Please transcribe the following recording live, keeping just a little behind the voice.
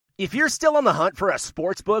If you're still on the hunt for a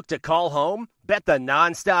sports book to call home, bet the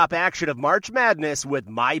nonstop action of March Madness with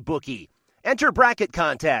MyBookie. Enter bracket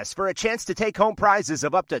contests for a chance to take home prizes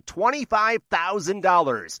of up to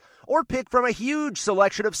 $25,000, or pick from a huge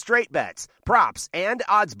selection of straight bets, props, and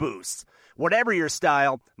odds boosts. Whatever your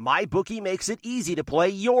style, MyBookie makes it easy to play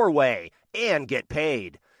your way and get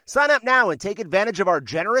paid. Sign up now and take advantage of our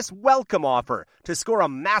generous welcome offer to score a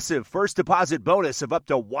massive first deposit bonus of up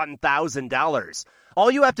to $1,000. All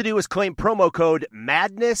you have to do is claim promo code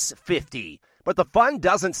MADNESS50. But the fun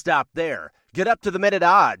doesn't stop there. Get up-to-the-minute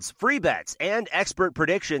odds, free bets, and expert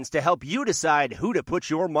predictions to help you decide who to put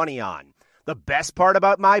your money on. The best part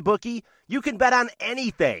about MyBookie? You can bet on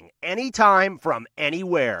anything, anytime, from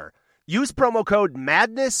anywhere. Use promo code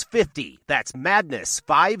MADNESS50, that's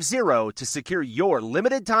MADNESS50, to secure your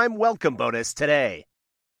limited-time welcome bonus today.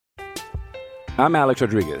 I'm Alex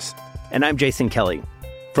Rodriguez. And I'm Jason Kelly.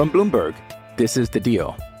 From Bloomberg, this is The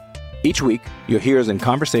Deal. Each week, you'll hear us in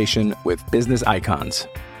conversation with business icons.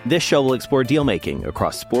 This show will explore deal-making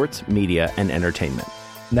across sports, media, and entertainment.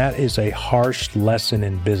 That is a harsh lesson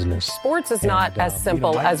in business. Sports is not as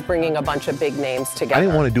simple as bringing a bunch of big names together. I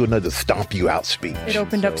didn't want to do another stomp you out speech. It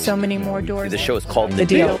opened up so many more doors. The show is called The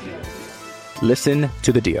Deal. Listen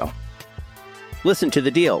to The Deal. Listen to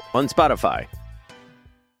The Deal on Spotify.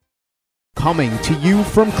 Coming to you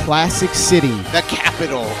from Classic City, the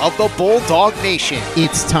capital of the Bulldog Nation.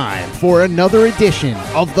 It's time for another edition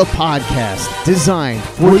of the podcast designed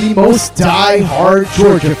for the most die-hard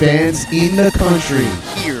Georgia fans in the country.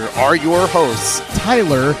 Here are your hosts,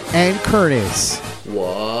 Tyler and Curtis.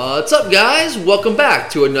 What's up, guys? Welcome back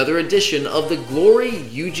to another edition of the Glory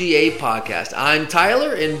UGA podcast. I'm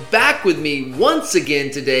Tyler, and back with me once again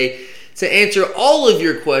today to answer all of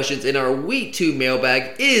your questions in our Week 2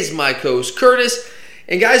 mailbag is my co-host Curtis.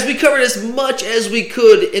 And guys, we covered as much as we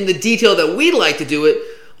could in the detail that we'd like to do it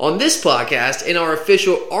on this podcast in our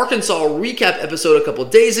official Arkansas recap episode a couple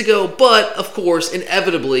days ago. But, of course,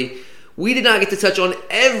 inevitably, we did not get to touch on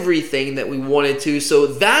everything that we wanted to. So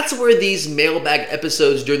that's where these mailbag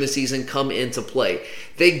episodes during the season come into play.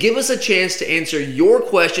 They give us a chance to answer your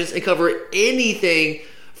questions and cover anything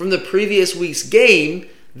from the previous week's game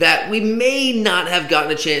that we may not have gotten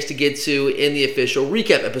a chance to get to in the official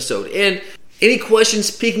recap episode. And any questions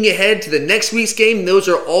peeking ahead to the next week's game, those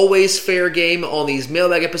are always fair game on these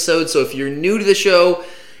mailbag episodes. So if you're new to the show,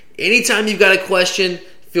 anytime you've got a question,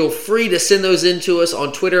 feel free to send those in to us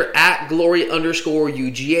on Twitter at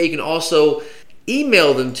glory_UGA. You can also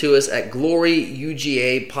email them to us at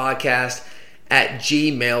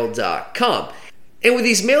gloryugapodcast@gmail.com. And with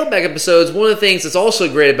these mailbag episodes, one of the things that's also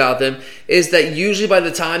great about them is that usually by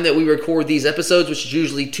the time that we record these episodes, which is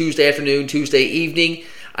usually Tuesday afternoon, Tuesday evening,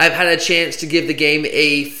 I've had a chance to give the game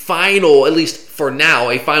a final, at least for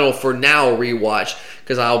now, a final for now rewatch,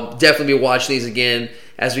 because I'll definitely be watching these again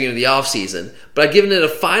as we get into the offseason. But I've given it a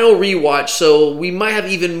final rewatch, so we might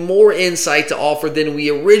have even more insight to offer than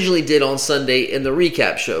we originally did on Sunday in the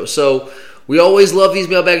recap show. So we always love these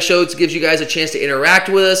mailbag shows. It gives you guys a chance to interact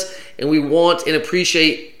with us, and we want and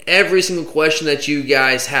appreciate every single question that you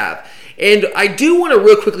guys have. And I do want to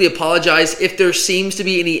real quickly apologize if there seems to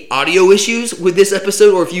be any audio issues with this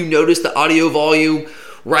episode, or if you notice the audio volume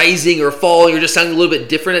rising or falling or just sounding a little bit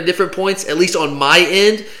different at different points, at least on my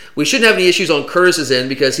end. We shouldn't have any issues on Curtis's end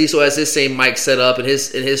because he still has his same mic set up in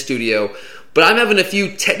his studio. But I'm having a few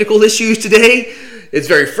technical issues today. It's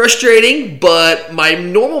very frustrating, but my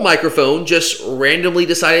normal microphone just randomly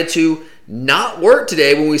decided to not work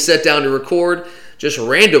today when we sat down to record, just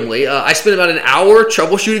randomly. I spent about an hour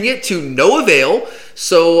troubleshooting it to no avail,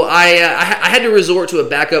 so I had to resort to a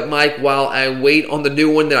backup mic while I wait on the new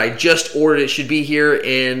one that I just ordered. It should be here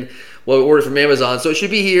we ordered from Amazon, so it should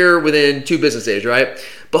be here within 2 business days, right?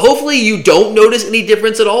 But hopefully you don't notice any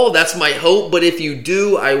difference at all. That's my hope. But if you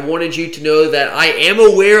do, I wanted you to know that I am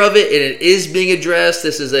aware of it and it is being addressed.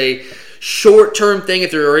 This is a short-term thing if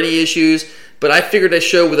there are any issues. But I figured a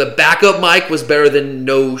show with a backup mic was better than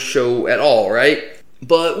no show at all, right?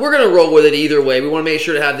 But we're going to roll with it either way. We want to make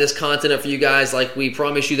sure to have this content up for you guys like we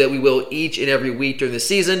promise you that we will each and every week during the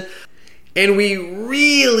season. And we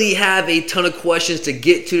really have a ton of questions to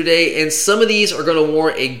get to today, and some of these are going to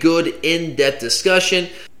warrant a good in-depth discussion.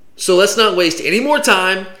 So let's not waste any more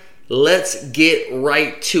time. Let's get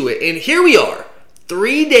right to it. And here we are,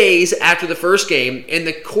 3 days after the first game, and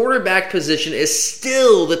the quarterback position is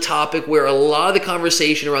still the topic where a lot of the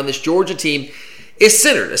conversation around this Georgia team is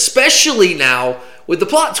centered, especially now with the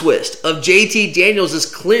plot twist of JT Daniels'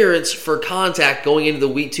 clearance for contact going into the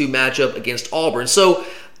Week 2 matchup against Auburn. So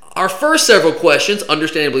Our first several questions,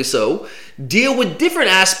 understandably so, deal with different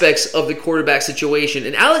aspects of the quarterback situation.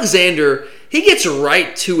 And Alexander, he gets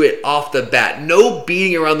right to it off the bat. No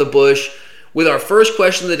beating around the bush. With our first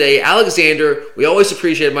question of the day, Alexander, we always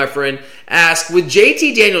appreciate it, my friend, asked, with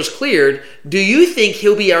JT Daniels cleared, do you think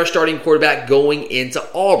he'll be our starting quarterback going into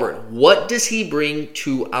Auburn? What does he bring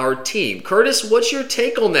to our team? Curtis, what's your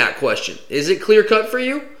take on that question? Is it clear cut for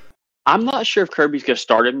you? I'm not sure if Kirby's going to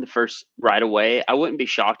start him right away. I wouldn't be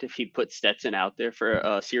shocked if he put Stetson out there for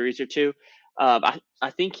a series or two. I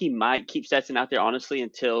think he might keep Stetson out there, honestly,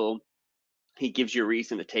 until he gives you a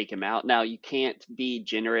reason to take him out. Now, you can't be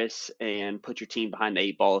generous and put your team behind the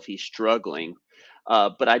 8 ball if he's struggling.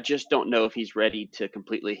 But I just don't know if he's ready to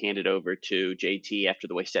completely hand it over to JT after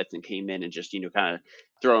the way Stetson came in and just, kind of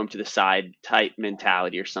throw him to the side type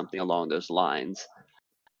mentality or something along those lines.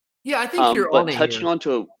 Yeah, I think you're on it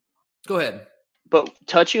here. Go ahead. But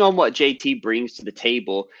touching on what JT brings to the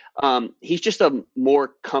table, he's just a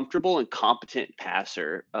more comfortable and competent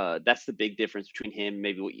passer. That's the big difference between him,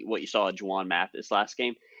 maybe what you saw at Juwan Mathis last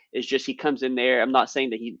game. It's just he comes in there. I'm not saying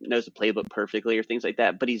that he knows the playbook perfectly or things like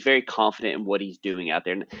that, but he's very confident in what he's doing out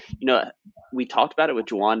there. And, we talked about it with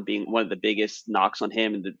Juwan being one of the biggest knocks on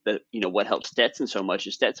him, and what helped Stetson so much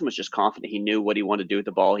is Stetson was just confident. He knew what he wanted to do with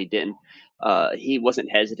the ball. He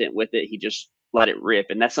wasn't hesitant with it. He just let it rip.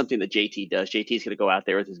 And that's something that JT does. JT's going to go out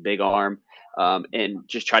there with his big arm and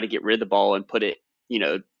just try to get rid of the ball and put it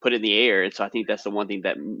in the air. And so I think that's the one thing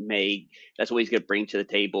that's what he's going to bring to the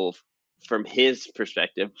table from his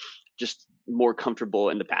perspective, just more comfortable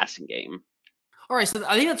in the passing game. All right. So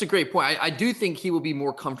I think that's a great point. I do think he will be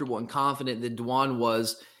more comfortable and confident than Juwan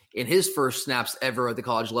was in his first snaps ever at the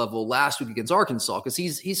college level last week against Arkansas, because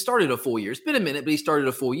he's started a full year. It's been a minute, but he started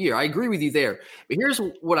a full year. I agree with you there. But here's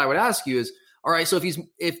what I would ask you is, all right, so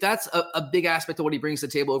if that's a big aspect of what he brings to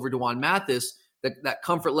the table over Juwan Mathis, that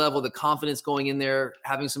comfort level, the confidence going in there,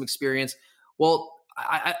 having some experience. Well,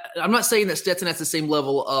 I'm not saying that Stetson has the same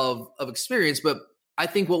level of experience, but I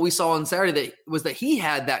think what we saw on Saturday was that he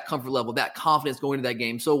had that comfort level, that confidence going into that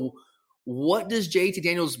game. So what does JT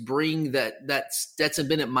Daniels bring that Stetson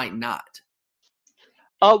Bennett might not?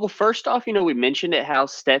 Well, first off, we mentioned it, how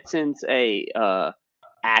Stetson's a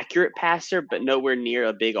accurate passer, but nowhere near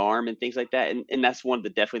a big arm and things like that. And that's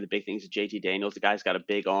definitely the big things of JT Daniels. The guy's got a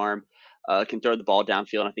big arm, can throw the ball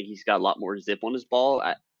downfield. And I think he's got a lot more zip on his ball.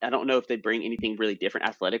 I don't know if they bring anything really different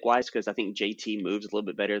athletic wise, because I think JT moves a little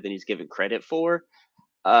bit better than he's given credit for.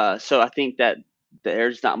 So I think that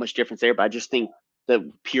there's not much difference there, but I just think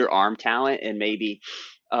the pure arm talent and maybe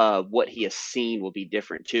what he has seen will be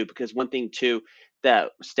different too. Because one thing too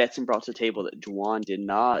that Stetson brought to the table that Juwan did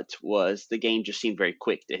not was the game just seemed very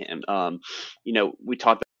quick to him. We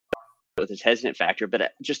talked about his hesitant factor,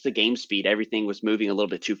 but just the game speed, everything was moving a little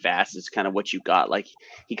bit too fast is kind of what you got. Like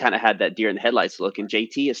he kind of had that deer in the headlights look, and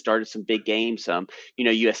JT has started some big games.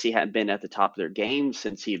 USC hadn't been at the top of their game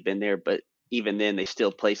since he had been there, but even then they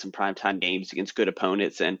still play some primetime games against good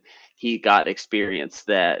opponents, and he got experience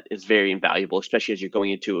that is very invaluable, especially as you're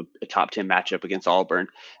going into a top 10 matchup against Auburn,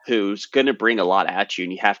 who's going to bring a lot at you,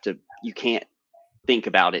 and you can't think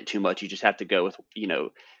about it too much. You just have to go with,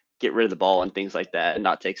 get rid of the ball and things like that and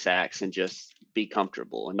not take sacks and just be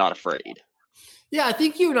comfortable and not afraid. Yeah, I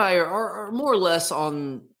think you and I are more or less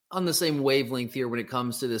on the same wavelength here when it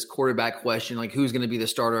comes to this quarterback question, like who's going to be the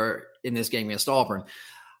starter in this game against Auburn.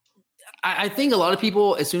 I think a lot of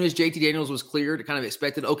people, as soon as JT Daniels was cleared, kind of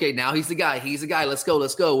expected, okay, now he's the guy. Let's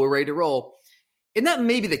go. We're ready to roll. And that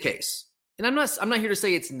may be the case. And I'm not here to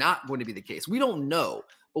say it's not going to be the case. We don't know.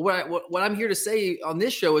 But what I'm here to say on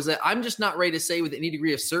this show is that I'm just not ready to say with any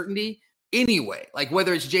degree of certainty anyway, like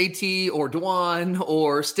whether it's JT or Juwan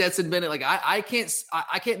or Stetson Bennett, like I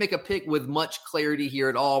can't make a pick with much clarity here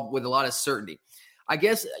at all with a lot of certainty. I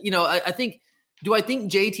guess, I think, do I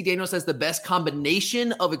think JT Daniels has the best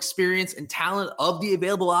combination of experience and talent of the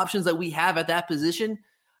available options that we have at that position?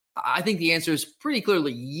 I think the answer is pretty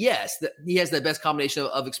clearly yes, that he has the best combination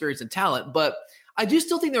of experience and talent, but I do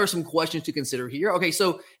still think there are some questions to consider here. Okay,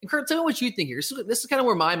 so, and Kurt, tell me what you think here. So this is kind of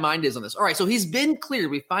where my mind is on this. All right, so he's been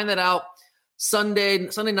cleared. We find that out Sunday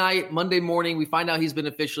night, Monday morning, we find out he's been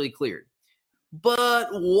officially cleared. But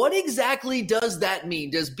what exactly does that mean?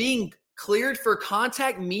 Does being cleared for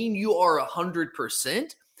contact mean you are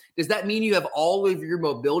 100%? Does that mean you have all of your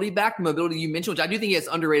mobility back? The mobility you mentioned, which I do think he has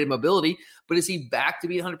underrated mobility, but is he back to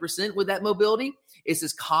be 100% with that mobility? Is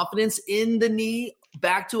his confidence in the knee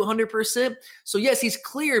back to 100%? So yes, he's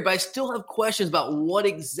cleared, but I still have questions about what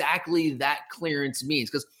exactly that clearance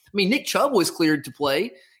means. Because, Nick Chubb was cleared to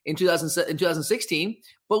play in 2016.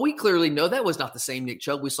 But we clearly know that was not the same Nick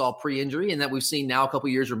Chubb we saw pre-injury and that we've seen now a couple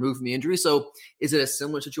years removed from the injury. So is it a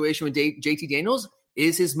similar situation with JT Daniels?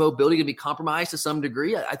 Is his mobility going to be compromised to some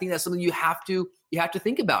degree? I think that's something you have to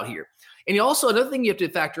think about here. And also another thing you have to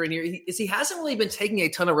factor in here is he hasn't really been taking a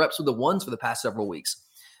ton of reps with the ones for the past several weeks.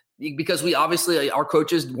 Because we obviously, our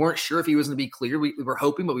coaches weren't sure if he was going to be cleared. We were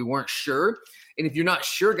hoping, but we weren't sure. And if you're not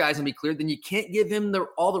sure guys going to be cleared, then you can't give him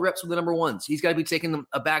all the reps with the number ones. He's got to be taking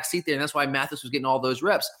a back seat there, and that's why Mathis was getting all those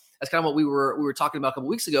reps. That's kind of what we were talking about a couple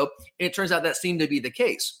weeks ago, and it turns out that seemed to be the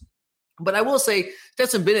case. But I will say,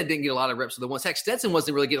 Stetson Bennett didn't get a lot of reps with the ones. Heck, Stetson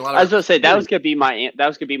wasn't really getting a lot of reps. I was going to say, that was going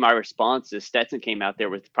to be my response is Stetson came out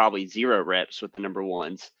there with probably 0 reps with the number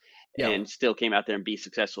ones. Yeah. And still came out there and be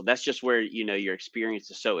successful. That's just where, your experience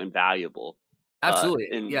is so invaluable.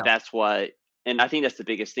 Absolutely. That's why, and I think that's the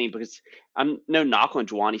biggest thing because I'm no knock on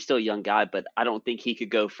Juwan. He's still a young guy, but I don't think he could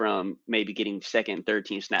go from maybe getting second and third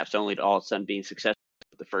team snaps only to all of a sudden being successful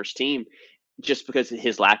with the first team just because of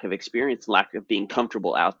his lack of experience, lack of being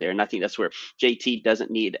comfortable out there. And I think that's where JT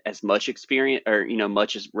doesn't need as much experience or,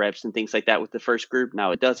 much as reps and things like that with the first group.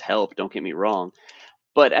 Now it does help. Don't get me wrong.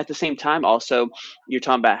 But at the same time, also, you're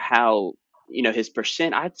talking about how, his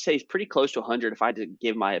percent, I'd say is pretty close to 100 if I had to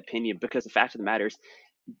give my opinion, because the fact of the matter is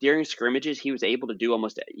during scrimmages, he was able to do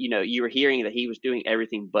almost, you were hearing that he was doing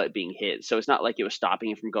everything but being hit. So it's not like it was stopping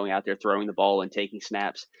him from going out there, throwing the ball and taking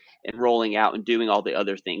snaps and rolling out and doing all the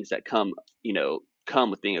other things that come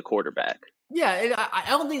with being a quarterback. Yeah, and I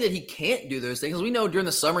don't think that he can't do those things. We know during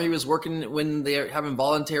the summer he was working when they're having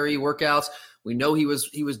voluntary workouts. We know he was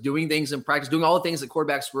doing things in practice, doing all the things that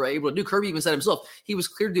quarterbacks were able to do. Kirby even said himself, he was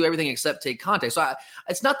clear to do everything except take contact. So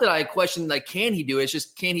it's not that I question, can he do it? It's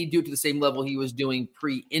just, can he do it to the same level he was doing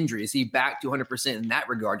pre-injury? Is he back to 100% in that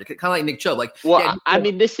regard? Kind of like Nick Chubb.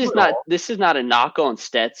 This is not a knock on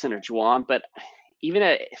Stetson or Juwan, but even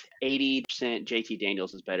at 80%, JT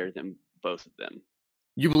Daniels is better than both of them.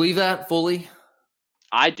 You believe that fully?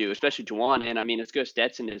 I do, especially Juwan. And as good as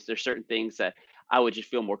Stetson is, there's certain things that I would just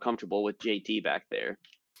feel more comfortable with JT back there.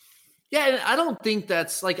 Yeah, and I don't think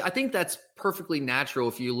that's I think that's perfectly natural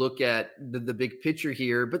if you look at the big picture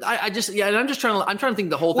here. But and I'm trying to think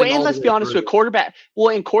the whole thing. Well, and let's be honest with quarterback. Well,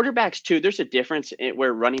 in quarterbacks too, there's a difference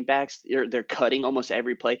where running backs they're cutting almost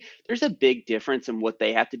every play. There's a big difference in what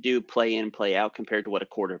they have to do play in, play out compared to what a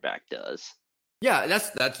quarterback does. Yeah,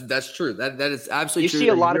 that's true. That is absolutely true. You see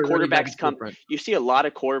a lot of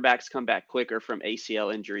quarterbacks come back quicker from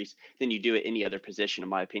ACL injuries than you do at any other position, in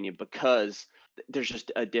my opinion, because there's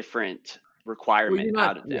just a different requirement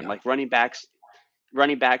out of them. Like running backs,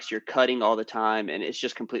 you're cutting all the time, and it's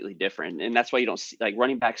just completely different. And that's why you don't see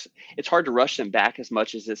running backs. It's hard to rush them back as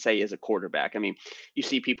much as as a quarterback. I mean, you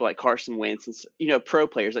see people like Carson Wentz and pro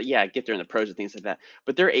players get there in the pros and things like that,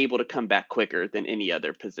 but they're able to come back quicker than any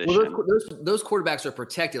other position. Well, those quarterbacks are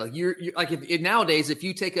protected. Like you're if nowadays, if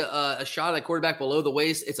you take a shot at quarterback below the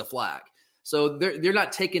waist, it's a flag. So they're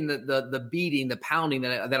not taking the beating, the pounding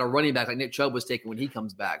that a running back like Nick Chubb was taking when he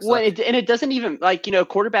comes back. So, well, and it doesn't even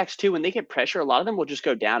quarterbacks too, when they get pressure, a lot of them will just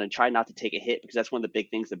go down and try not to take a hit because that's one of the big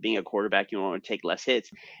things of being a quarterback. You want to take less hits.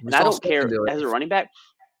 And I don't care as a running back.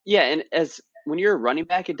 Yeah, and when you're a running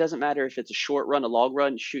back, it doesn't matter if it's a short run, a long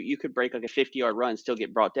run. Shoot, you could break like a 50-yard run and still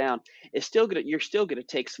get brought down. You're still gonna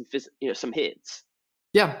take some hits.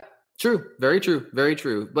 Yeah. True. Very true. Very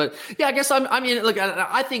true. But yeah, I guess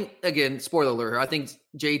I think, again, spoiler alert, I think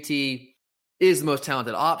JT is the most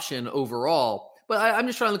talented option overall. But I'm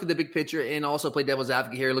just trying to look at the big picture and also play devil's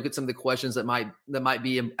advocate here. Look at some of the questions that might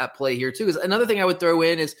be at play here too. Because another thing I would throw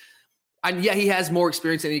in is, he has more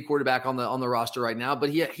experience than any quarterback on the roster right now. But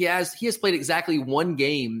he has played exactly one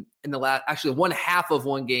game one half of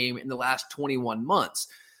one game in the last 21 months.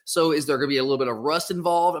 So is there going to be a little bit of rust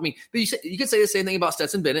involved? I mean, but you could say the same thing about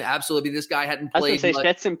Stetson Bennett. Absolutely. This guy hadn't played. I was going to say,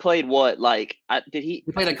 Stetson played what? He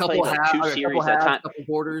played a couple halves, 2 series at a time. Couple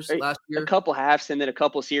quarters last year. A couple halves and then a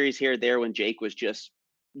couple series here or there when Jake was just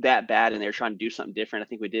that bad and they were trying to do something different. I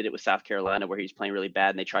think we did it with South Carolina where he's playing really bad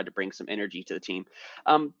and they tried to bring some energy to the team.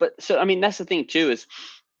 But that's the thing too, is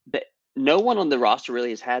that no one on the roster really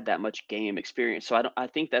has had that much game experience. So I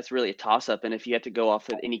think that's really a toss-up. And if you have to go off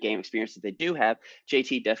of any game experience that they do have,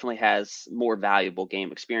 JT definitely has more valuable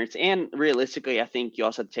game experience. And realistically, I think you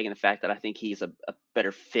also have to take in the fact that I think he's a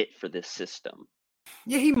better fit for this system.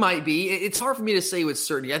 Yeah, he might be. It's hard for me to say with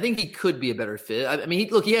certainty. I think he could be a better fit. I mean,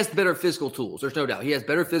 he has better physical tools. There's no doubt. He has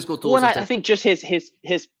better physical tools. Well, I think just his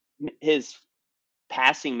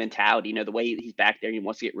passing mentality, the way he's back there, he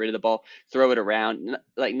wants to get rid of the ball, throw it around,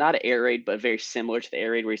 like not an air raid, but very similar to the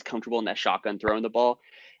air raid where he's comfortable in that shotgun throwing the ball.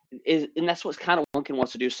 and that's what kind of Monken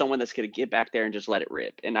wants to do. Someone that's going to get back there and just let it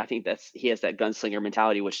rip. And I think he has that gunslinger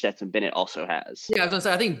mentality, which Stetson Bennett also has. Yeah, I was going to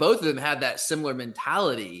say, I think both of them have that similar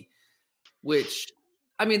mentality, which,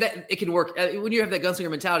 I mean, that it can work. When you have that gunslinger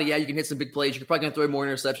mentality, yeah, you can hit some big plays. You're probably going to throw more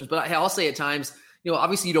interceptions. But I'll say at times,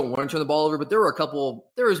 obviously you don't want to turn the ball over, but there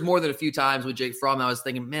was more than a few times with Jake Fromm I was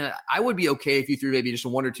thinking, man, I would be okay if you threw maybe just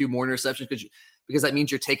 1 or 2 more interceptions because that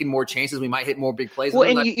means you're taking more chances. We might hit more big plays. Well,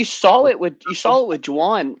 and you saw it with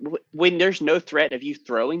Juwan when there's no threat of you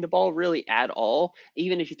throwing the ball really at all.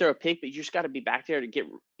 Even if you throw a pick, but you just got to be back there to get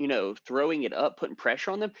throwing it up, putting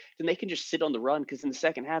pressure on them. Then they can just sit on the run, because in the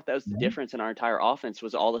second half that was the difference in our entire offense.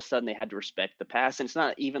 Was all of a sudden they had to respect the pass, and it's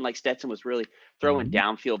not even like Stetson was really throwing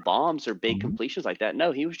downfield bombs or big completions like that.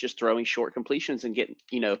 No, he was just throwing short completions and getting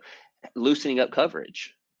loosening up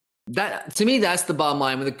coverage. That, to me, that's the bottom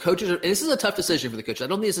line. When the coaches and this is a tough decision for the coaches. I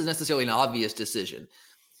don't think this is necessarily an obvious decision.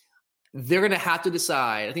 They're going to have to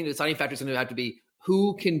decide. I think the deciding factor is going to have to be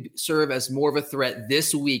who can serve as more of a threat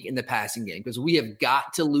this week in the passing game, because we have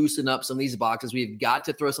got to loosen up some of these boxes. We've got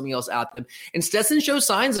to throw something else at them. And Stetson shows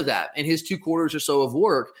signs of that in his 2 quarters or so of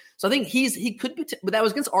work. So I think he could be, but that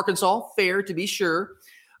was against Arkansas, fair to be sure.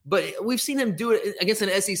 But we've seen him do it against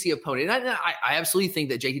an SEC opponent. And I absolutely think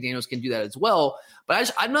that JT Daniels can do that as well.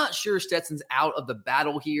 But I'm not sure Stetson's out of the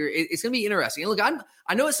battle here. It's going to be interesting. And look,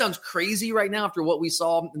 I know it sounds crazy right now after what we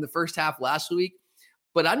saw in the first half last week,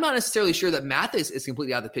 but I'm not necessarily sure that Mathis is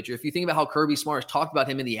completely out of the picture. If you think about how Kirby Smart has talked about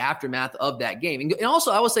him in the aftermath of that game. And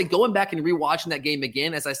also, I would say going back and rewatching that game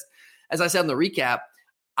again, as I said in the recap,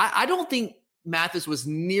 I don't think Mathis was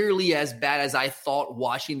nearly as bad as I thought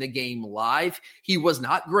watching the game live. He was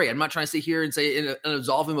not great. I'm not trying to sit here and say and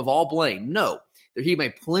absolve him of all blame. No, he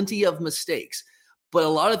made plenty of mistakes. But a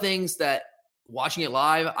lot of things that watching it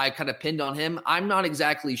live, I kind of pinned on him. I'm not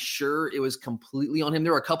exactly sure it was completely on him.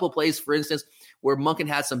 There were a couple of plays, for instance, where Monken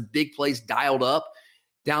had some big plays dialed up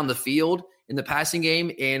down the field in the passing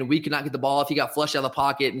game, and we could not get the ball if he got flushed out of the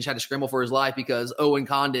pocket and tried to scramble for his life because Owen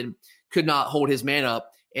Condon could not hold his man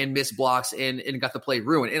up and missed blocks and got the play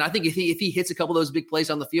ruined. And I think if he hits a couple of those big plays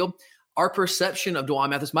on the field, our perception of D'Wan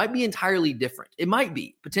Mathis might be entirely different. It might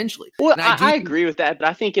be, potentially. Well, I agree with that, but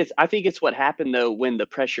I think it's what happened though when the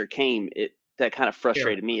pressure came. That kind of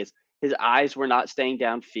frustrated me is his eyes were not staying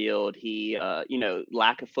downfield. He,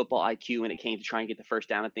 lack of football IQ when it came to trying to get the first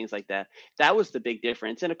down and things like that. That was the big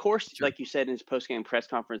difference. And of course, like you said in his post-game press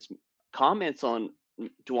conference comments on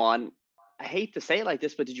D'Wan, I hate to say it like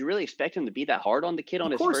this, but did you really expect him to be that hard on the kid on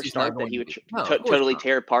his first start that he would totally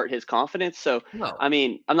tear apart his confidence? So, no. I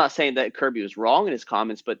mean, I'm not saying that Kirby was wrong in his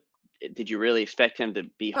comments, but did you really expect him to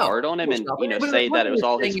be hard on him and say that it was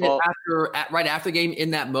all his fault? Right after the game in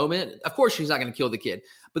that moment, of course he's not going to kill the kid.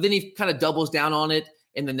 But then he kind of doubles down on it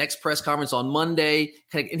in the next press conference on Monday.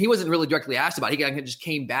 And he wasn't really directly asked about it. He kind of just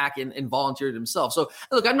came back and volunteered himself. So,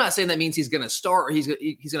 look, I'm not saying that means he's going to start or he's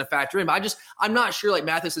going to factor in. But I'm not sure like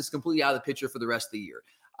Mathis is completely out of the picture for the rest of the year.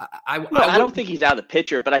 I don't think he's out of the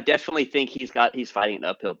picture, but I definitely think he's fighting an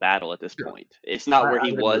uphill battle at this point. It's not where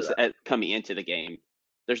he was coming into the game.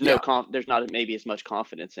 There's there's not maybe as much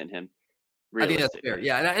confidence in him. I think that's fair.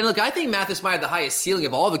 Yeah. And look, I think Mathis might have the highest ceiling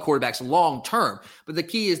of all the quarterbacks long term, but the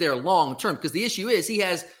key is they're long term because the issue is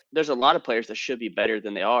there's a lot of players that should be better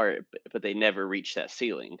than they are, but they never reach that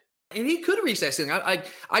ceiling. And he could reach that ceiling.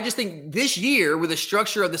 I just think this year, with the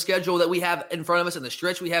structure of the schedule that we have in front of us and the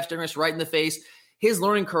stretch we have staring us right in the face, his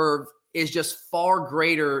learning curve is just far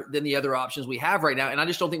greater than the other options we have right now. And I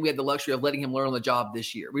just don't think we have the luxury of letting him learn on the job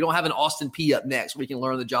this year. We don't have an Austin P up next where he can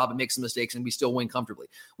learn on the job and make some mistakes and we still win comfortably.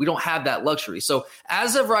 We don't have that luxury. So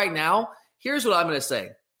as of right now, here's what I'm going to say.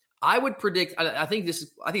 I would predict, I think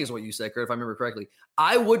it's what you said, Kurt, if I remember correctly.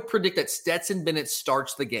 I would predict that Stetson Bennett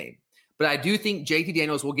starts the game. But I do think JT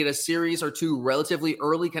Daniels will get a series or two relatively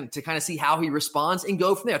early to kind of see how he responds and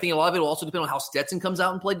go from there. I think a lot of it will also depend on how Stetson comes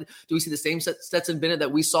out and play. Do we see the same Stetson Bennett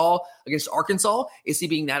that we saw against Arkansas? Is he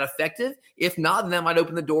being that effective? If not, then that might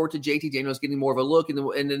open the door to JT Daniels getting more of a look. And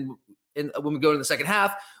then when we go to the second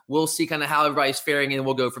half, we'll see kind of how everybody's faring and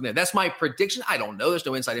we'll go from there. That's my prediction. I don't know. There's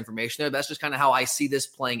no inside information there. That's just kind of how I see this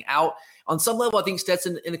playing out. On some level, I think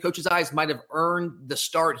Stetson, in the coach's eyes, might have earned the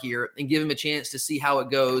start here and give him a chance to see how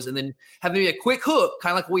it goes and then have maybe a quick hook,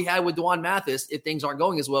 kind of like we had with D'Wan Mathis, if things aren't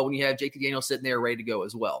going as well when you have JT Daniels sitting there ready to go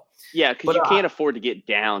as well. Yeah, because you can't afford to get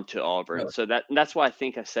down to Auburn. No. So that's why I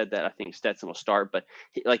think I said that I think Stetson will start. But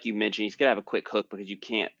like you mentioned, he's going to have a quick hook because you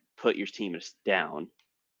can't put your team down.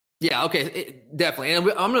 Yeah, okay, definitely. And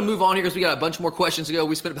I'm going to move on here because we got a bunch more questions to go.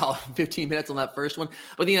 We spent about 15 minutes on that first one.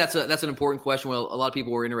 But I think that's an important question a lot of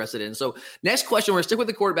people were interested in. So next question, we're going to stick with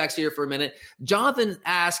the quarterbacks here for a minute. Jonathan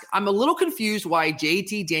asked, I'm a little confused why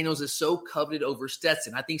JT Daniels is so coveted over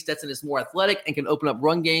Stetson. I think Stetson is more athletic and can open up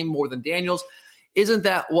run game more than Daniels. Isn't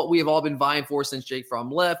that what we have all been vying for since Jake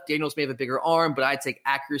Fromm left? Daniels may have a bigger arm, but I'd take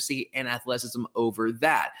accuracy and athleticism over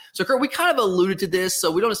that. So, Kurt, we kind of alluded to this,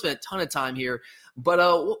 so we don't spend a ton of time here. But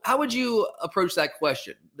how would you approach that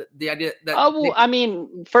question? The idea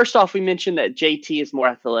that first off, we mentioned that JT is more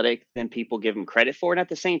athletic than people give him credit for, and at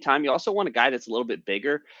the same time, you also want a guy that's a little bit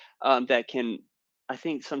bigger that can. I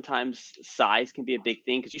think sometimes size can be a big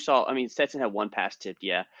thing because Stetson had one pass tipped,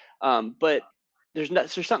 but there's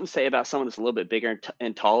something to say about someone that's a little bit bigger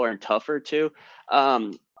and taller and tougher too.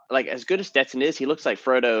 Like as good as Stetson is, he looks like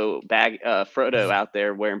Frodo out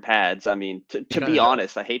there wearing pads. I mean, to be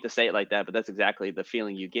honest, I hate to say it like that, but that's exactly the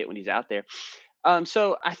feeling you get when he's out there.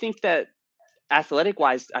 So I think that athletic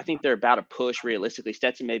wise, I think they're about a push. Realistically,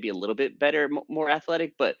 Stetson may be a little bit better, more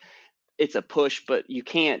athletic, but it's a push. But you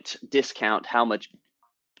can't discount how much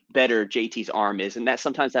better JT's arm is, and that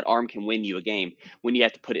sometimes that arm can win you a game when you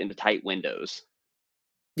have to put it into tight windows.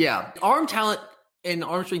 Yeah, arm talent and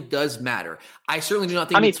arm strength does matter. I certainly do not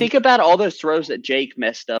think. Think about all those throws that Jake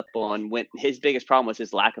messed up on. When his biggest problem was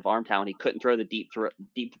his lack of arm talent, he couldn't throw the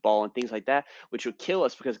deep ball and things like that, which would kill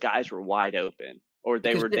us because guys were wide open or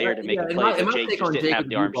they were there to make a play. But Jake just didn't have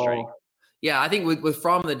the arm strength. Yeah, I think with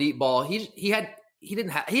Fromm and the deep ball, he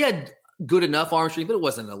had good enough arm strength, but it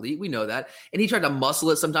wasn't elite. We know that. And he tried to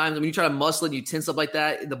muscle it sometimes. When you try to muscle it and you tense up like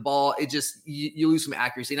that, the ball, it just, you lose some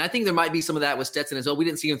accuracy. And I think there might be some of that with Stetson as well. We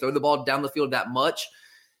didn't see him throw the ball down the field that much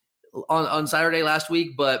on Saturday last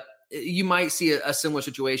week, but you might see a similar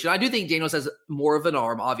situation. I do think Daniels has more of an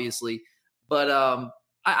arm, obviously, but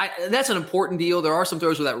that's an important deal. There are some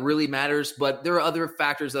throws where that really matters, but there are other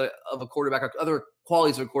factors of a quarterback, or other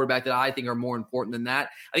qualities of a quarterback that I think are more important than that.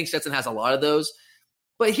 I think Stetson has a lot of those.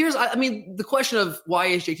 But here's, the question of why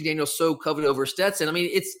is JT Daniels so coveted over Stetson?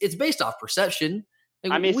 It's based off perception.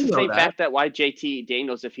 It's the same fact that why JT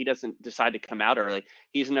Daniels, if he doesn't decide to come out early,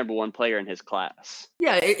 he's the number one player in his class.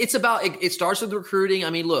 Yeah, it's about, it starts with recruiting.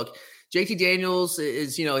 Look, JT Daniels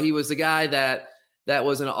is, he was the guy that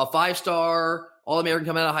was a 5-star All-American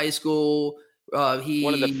coming out of high school.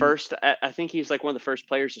 One of the first, I think he's like one of the first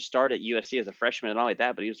players to start at USC as a freshman and all like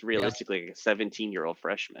that, but he was realistically like a 17-year-old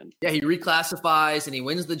freshman. Yeah, he reclassifies and he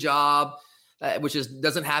wins the job, which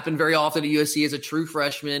doesn't happen very often at USC as a true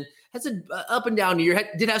freshman. Has an up and down year.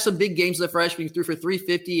 Did have some big games as a freshman. He threw for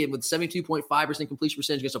 350 and with 72.5% completion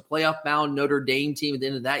percentage against a playoff-bound Notre Dame team at the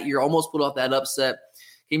end of that year. Almost pulled off that upset.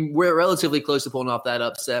 We're relatively close to pulling off that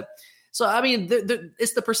upset. So,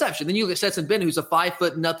 it's the perception. Then you look at Stetson Bennett, who's a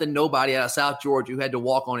 5'0" nobody out of South Georgia who had to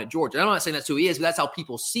walk on at Georgia. And I'm not saying that's who he is, but that's how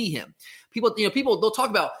people see him. People, they'll talk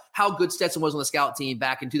about how good Stetson was on the scout team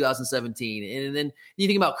back in 2017. And then you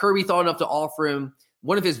think about Kirby thought enough to offer him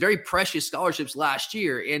one of his very precious scholarships last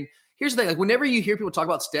year. And here's the thing, whenever you hear people talk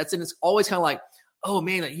about Stetson, it's always kind of like, oh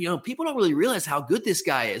man, people don't really realize how good this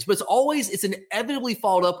guy is. But it's inevitably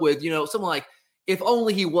followed up with, something like, if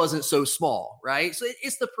only he wasn't so small, right? So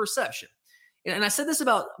it's the perception. And I said this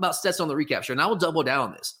about Stetson on the recap show, and I will double down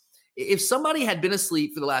on this. If somebody had been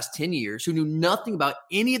asleep for the last 10 years who knew nothing about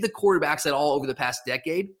any of the quarterbacks at all over the past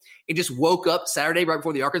decade and just woke up Saturday right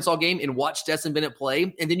before the Arkansas game and watched Stetson Bennett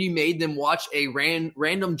play, and then you made them watch a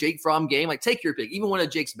random Jake Fromm game, like take your pick, even one of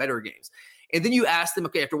Jake's better games, and then you ask them,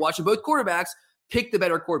 okay, after watching both quarterbacks, pick the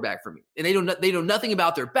better quarterback for me. And they know nothing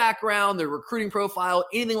about their background, their recruiting profile,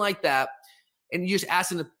 anything like that. And you just ask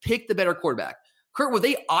them to pick the better quarterback. Kurt, would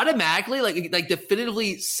they automatically like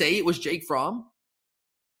definitively say it was Jake Fromm?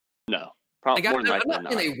 No, probably. I'm not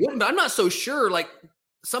saying they wouldn't, but I'm not so sure. Like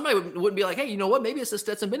somebody wouldn't be like, hey, you know what? Maybe it's a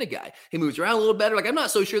Stetson Bennett guy. He moves around a little better. Like I'm not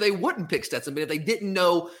so sure they wouldn't pick Stetson Bennett if they didn't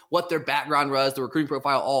know what their background was, the recruiting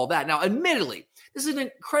profile, all that. Now, admittedly, this is an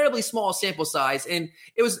incredibly small sample size, and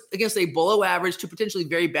it was against a below average to potentially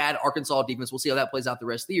very bad Arkansas defense. We'll see how that plays out the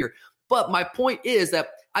rest of the year. But my point is that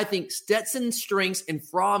I think Stetson's strengths and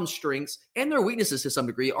Fromm's strengths and their weaknesses to some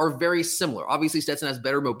degree are very similar. Obviously, Stetson has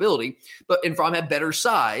better mobility, and Fromm had better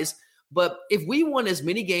size. But if we won as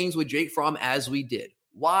many games with Jake Fromm as we did,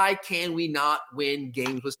 why can we not win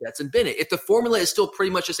games with Stetson Bennett? If the formula is still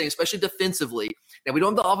pretty much the same, especially defensively, now we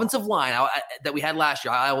don't have the offensive line that we had last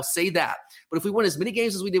year, I will say that. But if we won as many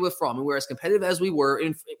games as we did with Fromm and we're as competitive as we were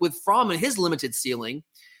with Fromm and his limited ceiling,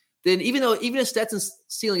 then even if Stetson's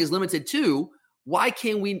ceiling is limited too, why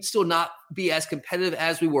can we still not be as competitive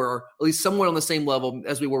as we were, at least somewhat on the same level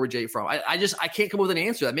as we were with Jake Fromm? I can't come up with an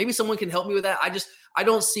answer to that. Maybe someone can help me with that. I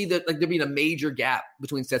don't see that like there being a major gap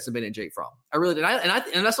between Stetson Bennett and Jake Fromm. I really did.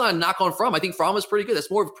 And that's not a knock on Fromm. I think Fromm is pretty good. That's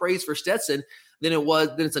more of praise for Stetson than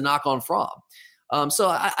it's a knock on Fromm. So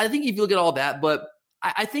I think if you look at all that, but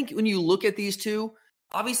I think when you look at these two,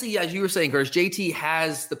 obviously, as you were saying, Curtis, JT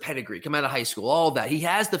has the pedigree, come out of high school, all of that. He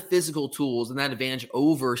has the physical tools and that advantage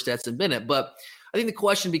over Stetson Bennett. But I think the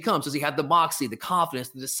question becomes, does he have the moxie, the confidence,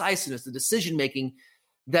 the decisiveness, the decision-making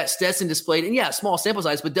that Stetson displayed? And yeah, small sample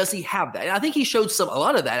size, but does he have that? And I think he showed a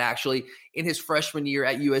lot of that actually in his freshman year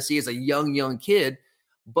at USC as a young kid.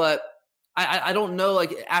 But I don't know,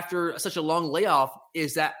 like after such a long layoff,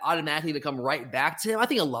 is that automatically to come right back to him? I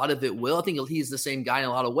think a lot of it will. I think he's the same guy in a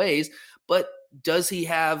lot of ways. But does he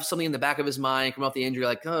have something in the back of his mind come off the injury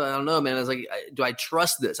like, oh, I don't know, man. I was like, do I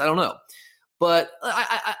trust this? I don't know. But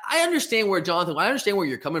I understand where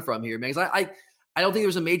you're coming from here, man. Because I don't think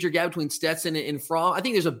there's a major gap between Stetson and Fromm. I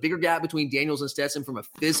think there's a bigger gap between Daniels and Stetson from a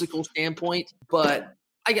physical standpoint. But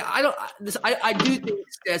I do think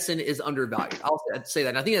Stetson is undervalued. I'll say that.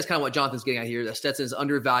 And I think that's kind of what Jonathan's getting at here, that Stetson is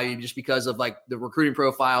undervalued just because of like the recruiting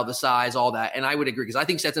profile, the size, all that. And I would agree because I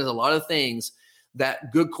think Stetson has a lot of things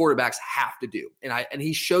that good quarterbacks have to do. And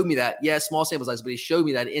he showed me that, small sample size, but he showed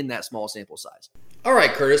me that in that small sample size. All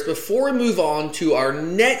right, Curtis, before we move on to our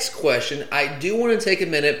next question, I do want to take a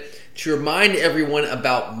minute to remind everyone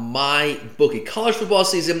about MyBookie. College football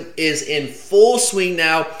season is in full swing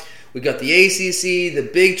now. We've got the ACC, the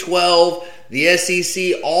Big 12, the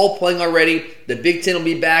SEC all playing already. The Big 10 will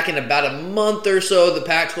be back in about a month or so. The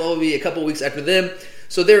Pac-12 will be a couple weeks after them.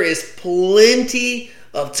 So there is plenty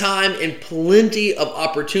of time and plenty of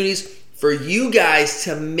opportunities for you guys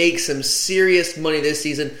to make some serious money this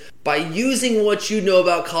season by using what you know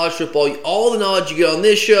about college football, all the knowledge you get on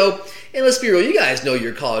this show. And let's be real, you guys know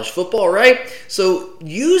your college football, right? So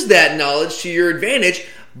use that knowledge to your advantage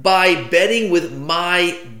by betting with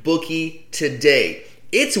MyBookie today.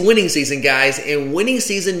 It's winning season, guys, and winning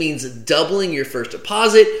season means doubling your first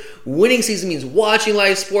deposit. Winning season means watching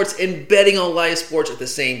live sports and betting on live sports at the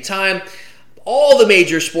same time. All the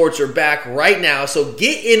major sports are back right now, so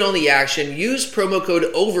get in on the action. Use promo code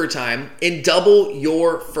OVERTIME and double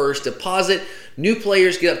your first deposit. New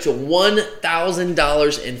players get up to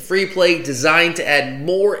 $1,000 in free play, designed to add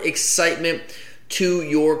more excitement to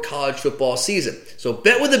your college football season. So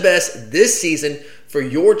bet with the best this season for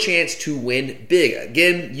your chance to win big.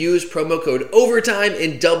 Again, use promo code OVERTIME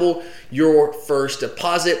and double your first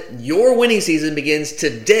deposit. Your winning season begins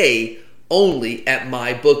today only at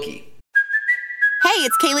MyBookie. Hey,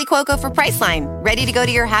 it's Kaylee Cuoco for Priceline. Ready to go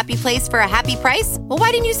to your happy place for a happy price? Well,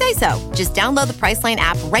 why didn't you say so? Just download the Priceline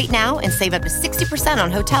app right now and save up to 60%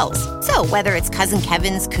 on hotels. So whether it's Cousin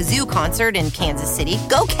Kevin's Kazoo Concert in Kansas City,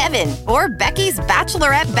 go Kevin, or Becky's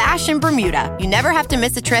Bachelorette Bash in Bermuda, you never have to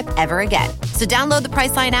miss a trip ever again. So download the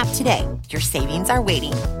Priceline app today. Your savings are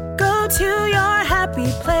waiting. Go to your happy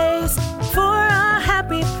place for a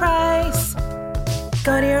happy price.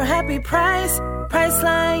 Go to your happy price,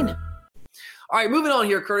 Priceline. All right, moving on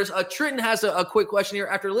here, Curtis. Trenton has a quick question here.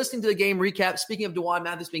 After listening to the game recap, speaking of D'Wan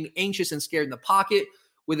Mathis being anxious and scared in the pocket,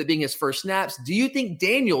 with it being his first snaps, do you think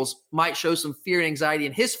Daniels might show some fear and anxiety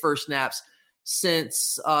in his first snaps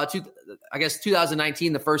since,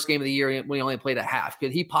 2019, the first game of the year when he only played at half?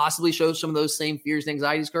 Could he possibly show some of those same fears and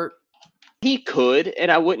anxieties, Kurt? He could, and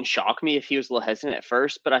I wouldn't shock me if he was a little hesitant at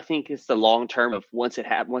first, but I think it's the long term of once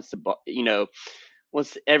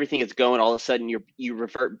everything is going, all of a sudden you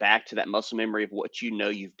revert back to that muscle memory of what you know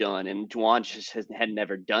you've done. And D'Wan just had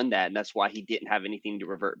never done that, and that's why he didn't have anything to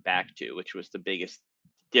revert back to, which was the biggest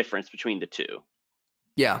difference between the two.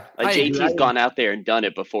 Yeah. Like JT's gone out there and done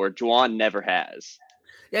it before. D'Wan never has.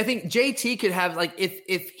 Yeah, I think JT could have, like,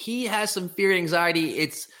 if he has some fear and anxiety,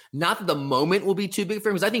 it's not that the moment will be too big for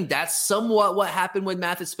him, because I think that's somewhat what happened with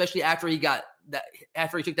Mathis, especially after he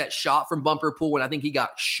took that shot from Bumper Pool when I think he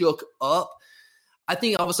got shook up. I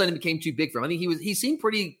think all of a sudden it became too big for him. I think he seemed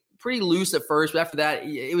pretty loose at first, but after that,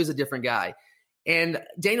 it was a different guy. And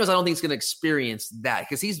Daniels, I don't think is going to experience that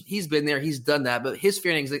because he's been there, he's done that, but his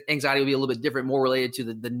fear and anxiety will be a little bit different, more related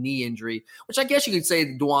to the knee injury, which I guess you could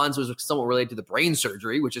say D'Wan's was somewhat related to the brain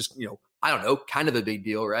surgery, which is, I don't know, kind of a big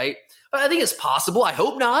deal, right? But I think it's possible. I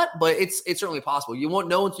hope not, but it's certainly possible. You won't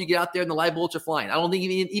know until you get out there and the live bullets are flying. I don't think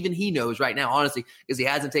even he knows right now, honestly, because he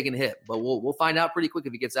hasn't taken a hit. But we'll find out pretty quick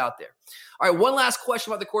if he gets out there. All right, one last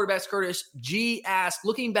question about the quarterbacks, Curtis. G asked,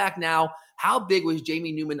 looking back now, how big was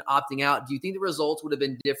Jamie Newman opting out? Do you think the results would have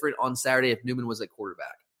been different on Saturday if Newman was at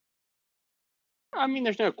quarterback? I mean,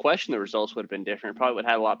 there's no question the results would have been different. Probably would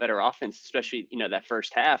have had a lot better offense, especially, that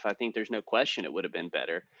first half. I think there's no question it would have been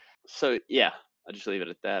better. So, yeah, I'll just leave it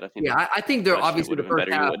at that. I think they're obviously the first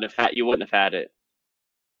half. You wouldn't have had it.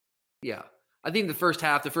 Yeah. I think the first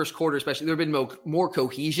half, the first quarter especially, there have been more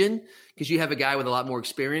cohesion because you have a guy with a lot more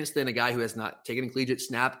experience than a guy who has not taken a collegiate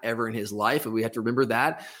snap ever in his life, and we have to remember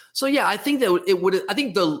that. So, yeah, I think that it would. I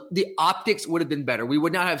think the optics would have been better. We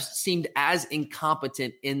would not have seemed as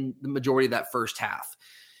incompetent in the majority of that first half.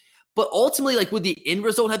 But ultimately, would the end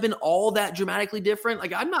result have been all that dramatically different?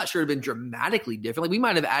 I'm not sure it would have been dramatically different. We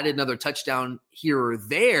might have added another touchdown here or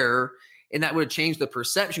there, and that would have changed the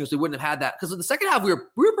perception because we wouldn't have had that. Because in the second half, we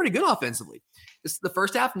were pretty good offensively. The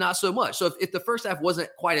first half, not so much. So if the first half wasn't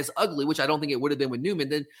quite as ugly, which I don't think it would have been with Newman,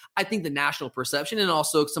 then I think the national perception and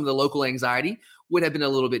also some of the local anxiety would have been a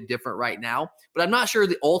little bit different right now. But I'm not sure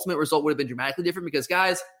the ultimate result would have been dramatically different because,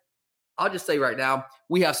 guys, I'll just say right now,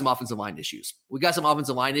 we have some offensive line issues. We got some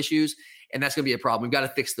offensive line issues, and that's going to be a problem. We've got to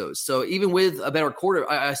fix those. So even with a better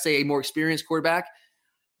I say a more experienced quarterback,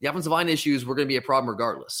 the offensive line issues were going to be a problem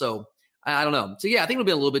regardless. So I don't know. So, yeah, I think it'll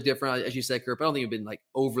be a little bit different, as you said, Kurt, but I don't think it'll be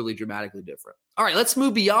overly dramatically different. All right, let's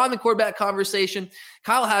move beyond the quarterback conversation.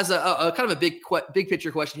 Kyle has a kind of a big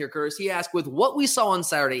picture question here, Curtis. He asked, with what we saw on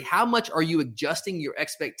Saturday, how much are you adjusting your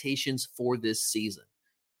expectations for this season?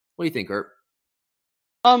 What do you think, Kurt?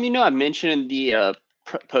 I mentioned in the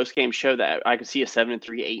post-game show that I could see a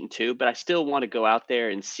 7-3, 8-2, but I still want to go out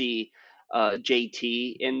there and see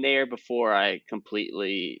JT in there before I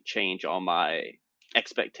completely change all my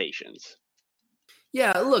expectations.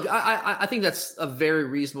 Yeah, look, I think that's a very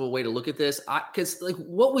reasonable way to look at this because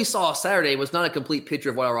what we saw Saturday was not a complete picture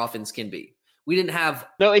of what our offense can be. We didn't have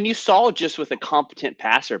and you saw just with a competent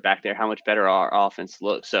passer back there how much better our offense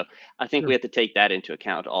looks. So I think we have to take that into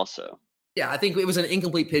account also. Yeah, I think it was an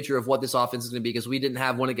incomplete picture of what this offense is going to be because we didn't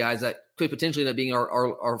have one of the guys that could potentially end up being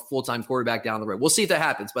our full-time quarterback down the road. We'll see if that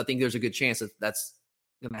happens, but I think there's a good chance that that's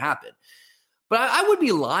going to happen. But I would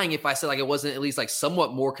be lying if I said I wasn't at least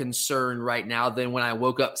somewhat more concerned right now than when I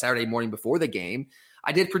woke up Saturday morning before the game.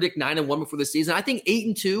 I did predict 9-1 before the season. I think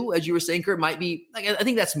 8-2, as you were saying, Kurt, might be I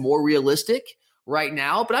think that's more realistic right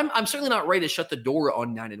now, but I'm certainly not ready to shut the door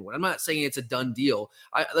on 9-1. I'm not saying it's a done deal.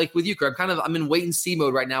 With you, Kurt, I'm in wait and see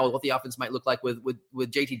mode right now with what the offense might look like with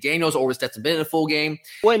JT Daniels or with Stetson Bennett in a full game.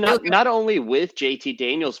 Well, not only with JT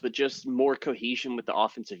Daniels, but just more cohesion with the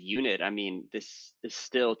offensive unit. I mean, this is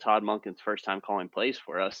still Todd Monken's first time calling plays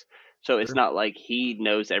for us, so it's not like he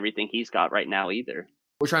knows everything he's got right now either.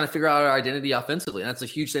 We're trying to figure out our identity offensively, and that's a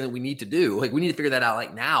huge thing that we need to do. We need to figure that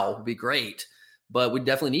out now. Would be great, but we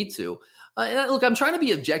definitely need to. Look, I'm trying to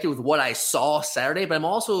be objective with what I saw Saturday, but I'm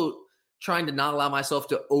also trying to not allow myself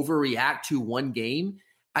to overreact to one game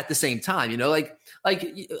at the same time. Like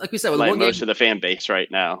we said, with like one most game, of the fan base right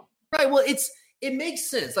now. Right. Well, it makes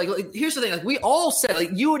sense. Here's the thing. We all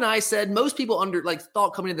said, you and I said, most people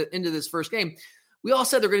thought coming into this first game, we all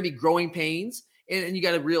said they're going to be growing pains, and you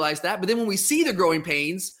got to realize that. But then when we see the growing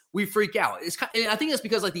pains, we freak out. And I think that's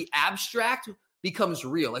because the abstract becomes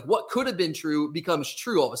real. What could have been true becomes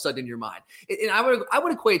true all of a sudden in your mind. And I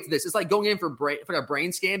would equate to this. It's like going in for a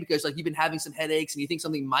brain scan because you've been having some headaches and you think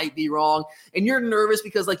something might be wrong and you're nervous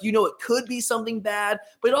because it could be something bad,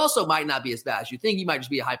 but it also might not be as bad as you think. You might just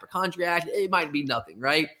be a hypochondriac. It might be nothing,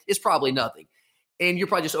 right? It's probably nothing. And you're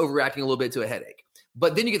probably just overreacting a little bit to a headache.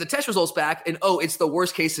 But then you get the test results back and, it's the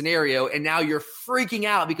worst case scenario. And now you're freaking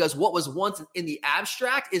out because what was once in the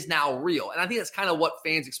abstract is now real. And I think that's kind of what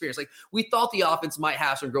fans experience. We thought the offense might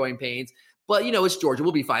have some growing pains, but it's Georgia.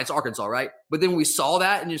 We'll be fine. It's Arkansas, right? But then we saw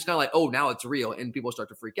that and you're just kind of now it's real. And people start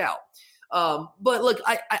to freak out. But look,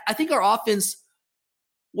 I think our offense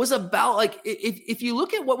was about if you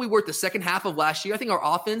look at what we were at the second half of last year, I think our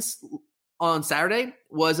offense on Saturday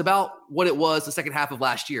was about what it was the second half of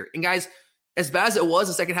last year. And guys, as bad as it was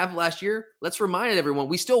the second half of last year, let's remind everyone,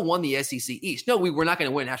 we still won the SEC East. No, we were not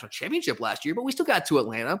going to win a national championship last year, but we still got to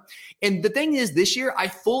Atlanta. And the thing is, this year, I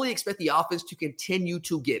fully expect the offense to continue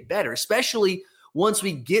to get better, especially once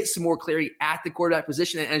we get some more clarity at the quarterback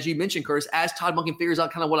position. And as you mentioned, Curtis, as Todd Monken figures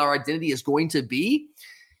out kind of what our identity is going to be.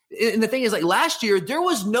 And the thing is, last year, there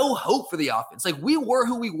was no hope for the offense. We were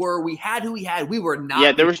who we were. We had who we had. We were not.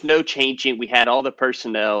 Yeah, there was no changing. We had all the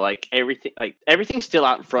personnel, everything's still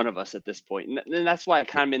out in front of us at this point. And that's why I'm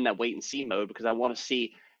kind of in that wait and see mode because I want to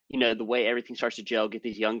see, the way everything starts to gel, get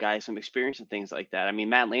these young guys some experience and things like that. I mean,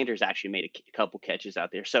 Matt Landers actually made a couple catches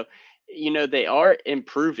out there. So, they are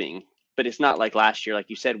improving, but it's not like last year. Like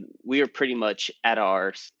you said, we are pretty much at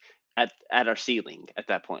our at our ceiling at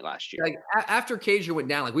that point last year. Like after Cager went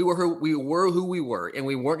down, like we were who we were, and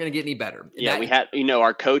we weren't going to get any better. And we had,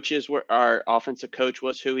 our offensive coach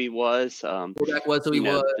was who he was. Quarterback was who he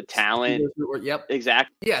was. The talent. Yep,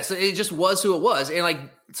 exactly. Yeah, so it just was who it was, and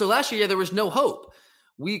so last year there was no hope.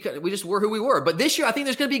 We just were who we were. But this year, I think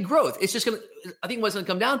there's going to be growth. It's just I think what's going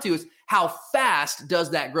to come down to is how fast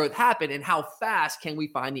does that growth happen and how fast can we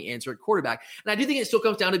find the answer at quarterback. And I do think it still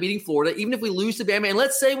comes down to beating Florida, even if we lose to Bama. And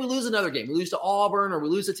let's say we lose another game. We lose to Auburn or we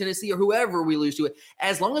lose to Tennessee or whoever we lose to it.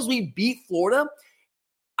 As long as we beat Florida,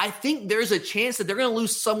 I think there's a chance that they're going to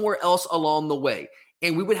lose somewhere else along the way.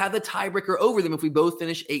 And we would have the tiebreaker over them if we both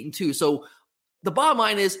finish 8-2. So the bottom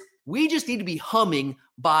line is we just need to be humming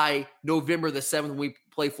by November the 7th when we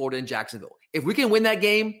play Florida in Jacksonville. If we can win that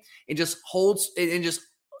game and just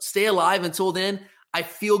stay alive until then, I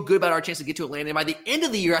feel good about our chance to get to Atlanta. And by the end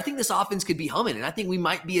of the year, I think this offense could be humming, and I think we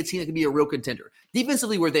might be a team that could be a real contender.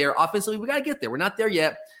 Defensively, we're there. Offensively, we got to get there. We're not there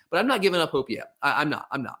yet, but I'm not giving up hope yet. I'm not.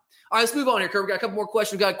 All right, let's move on here, Kurt. We got a couple more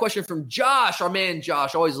questions. We got a question from Josh, our man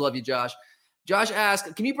Josh. Always love you, Josh. Josh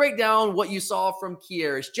asked, can you break down what you saw from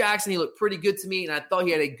Kearis Jackson? He looked pretty good to me, and I thought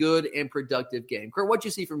he had a good and productive game. Kurt, what'd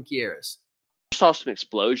you see from Kearis? I saw some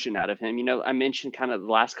explosion out of him. I mentioned kind of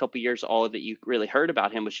the last couple of years, all that you really heard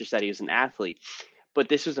about him was just that he was an athlete. But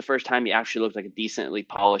this was the first time he actually looked like a decently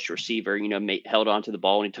polished receiver, held onto the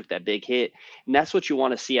ball when he took that big hit. And that's what you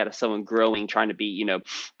want to see out of someone growing, trying to be,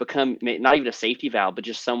 become not even a safety valve, but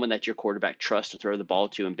just someone that your quarterback trusts to throw the ball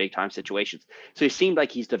to in big time situations. So he seemed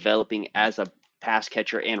like he's developing as a pass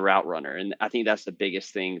catcher and route runner. And I think that's the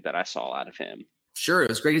biggest thing that I saw out of him. Sure. It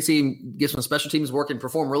was great to see him get some special teams work and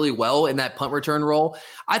perform really well in that punt return role.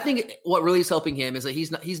 I think what really is helping him is that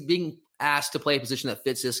he's being asked to play a position that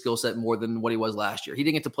fits his skill set more than what he was last year. He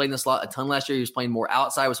didn't get to play in the slot a ton last year. He was playing more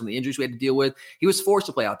outside with some of the injuries we had to deal with. He was forced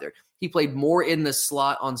to play out there. He played more in the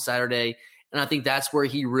slot on Saturday, and I think that's where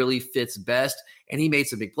he really fits best. And he made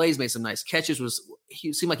some big plays, made some nice catches.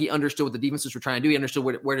 He seemed like he understood what the defenses were trying to do. He understood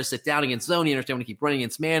where to sit down against zone. He understood when to keep running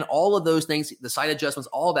against man. All of those things, the side adjustments,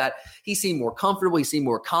 all that. He seemed more comfortable. He seemed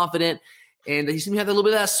more confident. And he seemed to have a little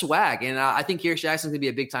bit of that swag. And I think Kearis Jackson's going to be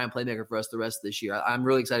a big-time playmaker for us the rest of this year. I'm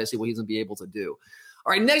really excited to see what he's going to be able to do.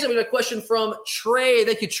 All right, next up we got a question from Trey.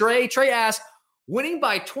 Thank you, Trey. Trey asked, winning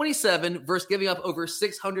by 27 versus giving up over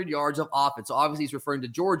 600 yards of offense. So obviously he's referring to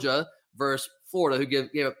Georgia versus Florida, who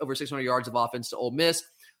gave up over 600 yards of offense to Ole Miss.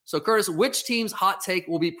 So, Curtis, which team's hot take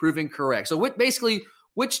will be proven correct? So,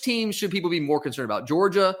 which team should people be more concerned about,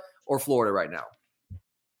 Georgia or Florida right now?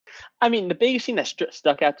 I mean, the biggest thing that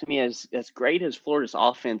stuck out to me is as great as Florida's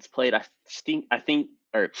offense played, I think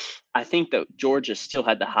that Georgia still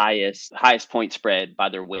had the highest point spread by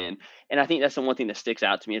their win. And I think that's the one thing that sticks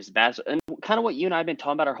out to me is bad. And kind of what you and I have been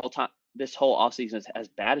talking about our whole time, this whole offseason, is as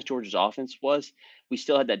bad as Georgia's offense was, we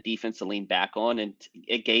still had that defense to lean back on, and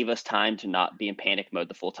it gave us time to not be in panic mode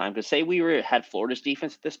the full time. Because say we had Florida's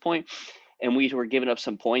defense at this point, and we were giving up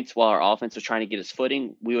some points while our offense was trying to get its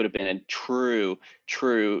footing, we would have been in true,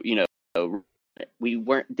 we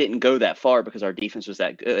didn't go that far because our defense was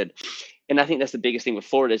that good. And I think that's the biggest thing with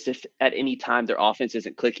Florida is if at any time their offense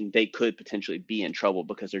isn't clicking, they could potentially be in trouble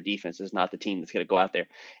because their defense is not the team that's going to go out there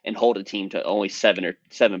and hold a team to only 7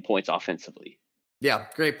 points offensively. Yeah,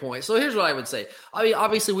 great point. So here's what I would say. I mean,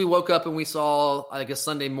 obviously we woke up and we saw, I guess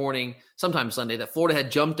Sunday morning, sometime Sunday, that Florida had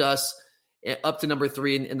jumped us up to number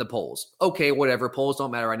 3 in the polls. Okay, whatever. Polls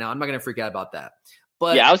don't matter right now. I'm not going to freak out about that.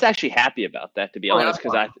 But yeah, I was actually happy about that, to be honest,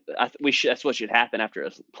 because that's what should happen after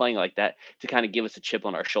us playing like that, to kind of give us a chip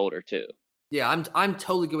on our shoulder too. Yeah, I'm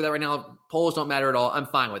totally good with that right now. Polls don't matter at all. I'm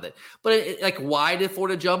fine with it. But why did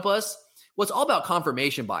Florida jump us? Well, it's all about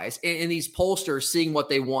confirmation bias and these pollsters seeing what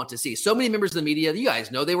they want to see. So many members of the media, you guys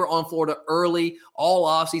know, they were on Florida early, all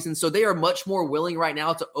offseason. So they are much more willing right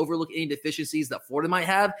now to overlook any deficiencies that Florida might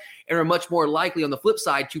have and are much more likely on the flip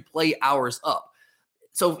side to play ours up.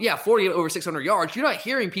 So, yeah, 40 over 600 yards. You're not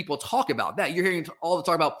hearing people talk about that. You're hearing all the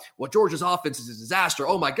talk about, well, Georgia's offense is a disaster.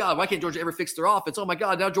 Oh, my God, why can't Georgia ever fix their offense? Oh, my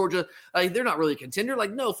God, now Georgia, they're not really a contender.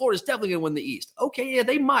 Like, no, Florida's definitely going to win the East. Okay, yeah,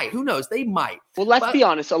 they might. Who knows? They might. Well, let's be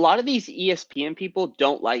honest. A lot of these ESPN people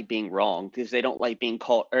don't like being wrong because they don't like being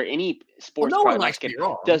called, or any sports no one likes to be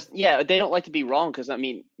wrong. They don't like to be wrong because, I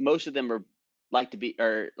mean, most of them are like to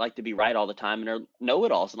be right all the time and are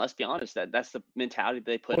know-it-alls. And let's be honest, that's the mentality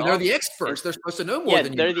they put on. They're the experts. They're supposed to know more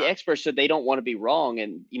than you. They're the experts, so they don't want to be wrong.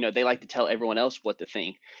 And, they like to tell everyone else what to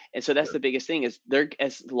think. And so that's the biggest thing is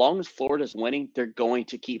as long as Florida's winning, they're going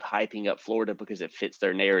to keep hyping up Florida because it fits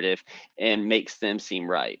their narrative and makes them seem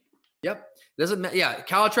right. Yep. Doesn't matter. Yeah.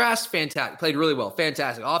 Kyle Trask, fantastic. Played really well.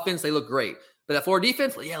 Fantastic. Offense, they look great. But that Florida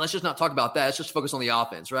defense, let's just not talk about that. Let's just focus on the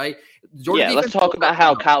offense, right? Georgia defense, let's talk about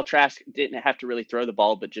how Kyle Trask didn't have to really throw the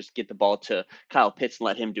ball, but just get the ball to Kyle Pitts and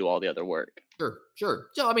let him do all the other work. Sure.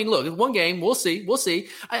 So, I mean, look, one game, we'll see.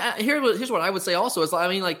 Here's what I would say also is,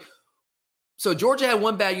 so Georgia had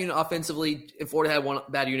one bad unit offensively and Florida had one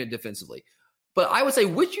bad unit defensively. But I would say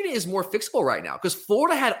which unit is more fixable right now? Because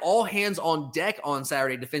Florida had all hands on deck on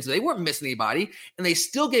Saturday defensively. They weren't missing anybody, and they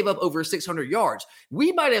still gave up over 600 yards.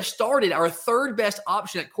 We might have started our third best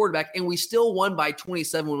option at quarterback, and we still won by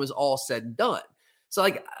 27 when it was all said and done. So,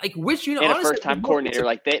 like which unit? And a first-time coordinator,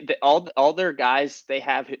 like all their guys,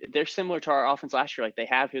 they're similar to our offense last year. Like they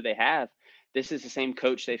have who they have. This is the same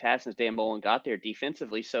coach they've had since Dan Mullen got there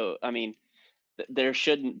defensively. So, I mean, there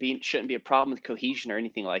shouldn't be a problem with cohesion or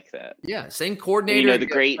anything like that. Yeah, same coordinator. And,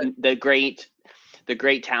 the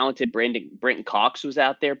great talented Brenton Cox was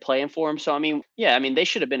out there playing for him. So they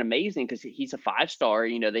should have been amazing because he's a 5-star.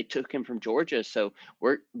 They took him from Georgia, so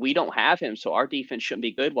we don't have him. So our defense shouldn't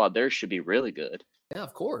be good, while theirs should be really good. Yeah,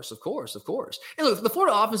 of course. And look, the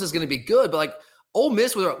Florida offense is going to be good, but Ole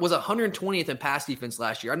Miss was 120th in pass defense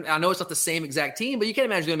last year. I know it's not the same exact team, but you can't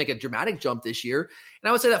imagine they're going to make a dramatic jump this year. And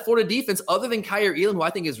I would say that Florida defense, other than Kyer Elam, who I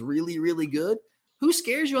think is really, really good, who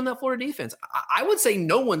scares you on that Florida defense? I would say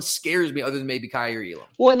no one scares me other than maybe Kyer Elam.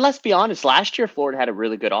 Well, and let's be honest, last year Florida had a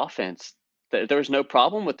really good offense. There was no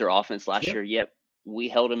problem with their offense last year, yet we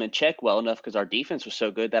held them in check well enough because our defense was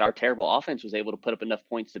so good that our terrible offense was able to put up enough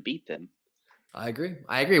points to beat them. I agree.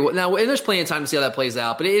 Well, now, and there's plenty of time to see how that plays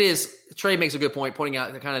out, but Trey makes a good point, pointing out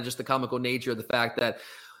kind of just the comical nature of the fact that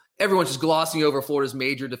everyone's just glossing over Florida's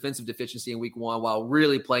major defensive deficiency in week 1 while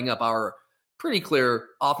really playing up our pretty clear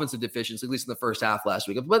offensive deficiency, at least in the first half last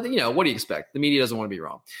week. But, what do you expect? The media doesn't want to be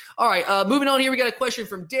wrong. All right, moving on here, we got a question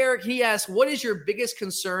from Derek. He asks, what is your biggest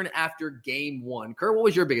concern after game 1? Kurt, what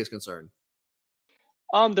was your biggest concern?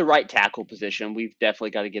 The right tackle position. We've definitely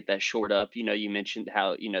got to get that shored up. You mentioned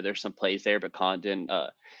how, there's some plays there, but Condon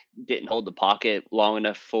didn't hold the pocket long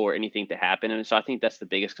enough for anything to happen. And so I think that's the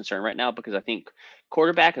biggest concern right now, because I think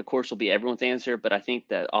quarterback, of course, will be everyone's answer, but I think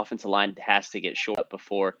that offensive line has to get shored up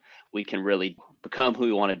before we can really become who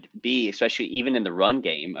we want to be, especially even in the run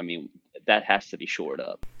game. I mean, that has to be shored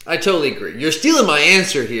up. I totally agree. You're stealing my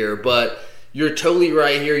answer here, but you're totally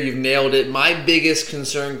right here. You've nailed it. My biggest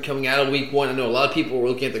concern coming out of week 1, I know a lot of people were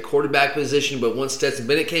looking at the quarterback position, but once Stetson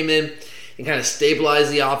Bennett came in and kind of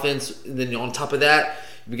stabilized the offense, and then on top of that,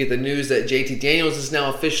 we get the news that JT Daniels is now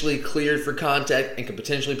officially cleared for contact and can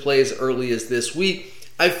potentially play as early as this week.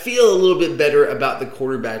 I feel a little bit better about the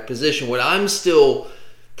quarterback position. What I'm still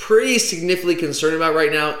pretty significantly concerned about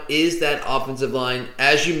right now is that offensive line,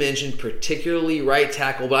 as you mentioned, particularly right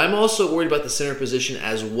tackle, but I'm also worried about the center position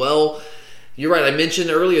as well. You're right. I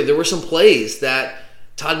mentioned earlier there were some plays that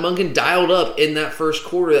Todd Monken dialed up in that first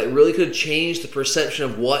quarter that really could have changed the perception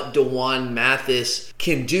of what D'Wan Mathis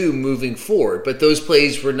can do moving forward. But those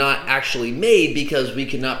plays were not actually made because we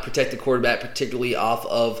could not protect the quarterback, particularly off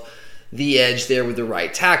of the edge there with the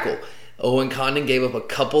right tackle. Owen Condon gave up a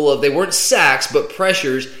couple of, they weren't sacks, but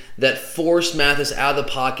pressures that forced Mathis out of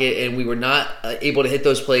the pocket, and we were not able to hit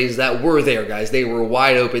those plays that were there, guys. They were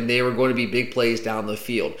wide open. They were going to be big plays down the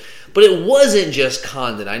field. But it wasn't just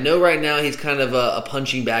Condon. I know right now he's kind of a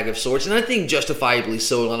punching bag of sorts, and I think justifiably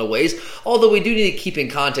so in a lot of ways. Although we do need to keep in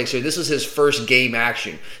context here, this was his first game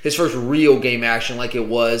action, his first real game action like it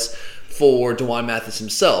was for D'Wan Mathis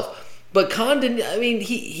himself. But Condon, I mean,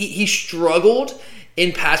 he struggled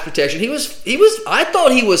in pass protection. He was. I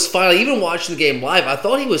thought he was fine. Even watching the game live, I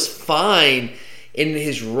thought he was fine in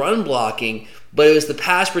his run blocking. But it was the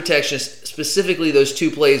pass protection, specifically those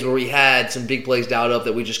 2 plays where we had some big plays dialed up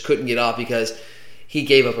that we just couldn't get off because he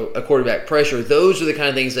gave up a quarterback pressure. Those are the kind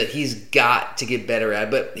of things that he's got to get better at.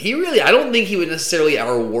 But I don't think he was necessarily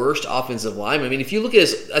our worst offensive lineman. I mean, if you look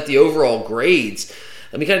at the overall grades,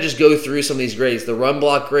 let me kind of just go through some of these grades. The run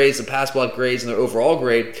block grades, the pass block grades, and their overall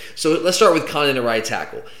grade. So let's start with Condon at right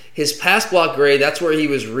tackle. His pass block grade, that's where he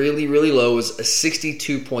was really, really low, was a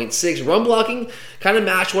 62.6. Run blocking kind of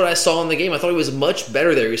matched what I saw in the game. I thought he was much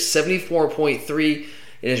better there. He was 74.3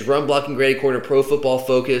 in his run blocking grade according to Pro Football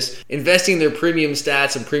Focus. Investing their premium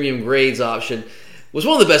stats and premium grades option was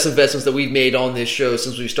one of the best investments that we've made on this show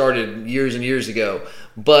since we started years and years ago.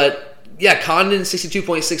 But yeah, Condon,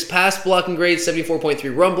 62.6 pass blocking grade,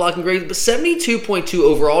 74.3 run blocking grade, but 72.2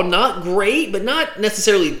 overall. Not great, but not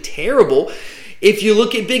necessarily terrible. If you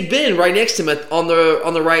look at Big Ben right next to him on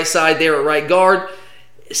the right side there at right guard,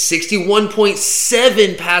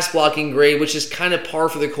 61.7 pass blocking grade, which is kind of par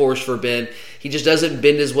for the course for Ben. He just doesn't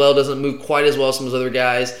bend as well, doesn't move quite as well as some of those other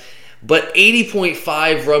guys. But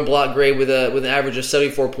 80.5 run block grade with an average of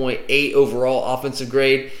 74.8 overall offensive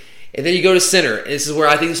grade. And then you go to center, and this is where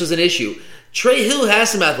I think this was an issue. Trey Hill has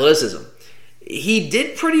some athleticism. He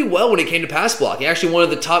did pretty well when it came to pass blocking. Actually, one of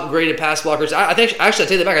the top-graded pass blockers. I take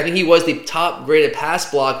that back. I think he was the top-graded pass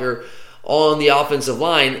blocker on the offensive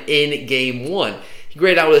line in Game 1. He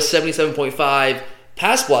graded out with a 77.5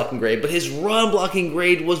 pass blocking grade, but his run blocking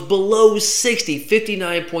grade was below 60,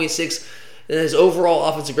 59.6. And his overall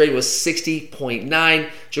offensive grade was 60.9.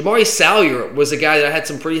 Jamari Salyer was a guy that I had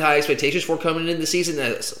some pretty high expectations for coming into the season.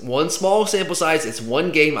 That's one small sample size. It's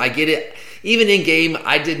one game. I get it. Even in game,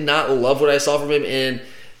 I did not love what I saw from him, and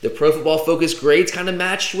the Pro Football Focus grades kind of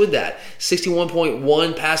matched with that.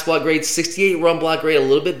 61.1 pass block grade, 68 run block grade, a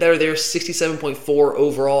little bit better there, 67.4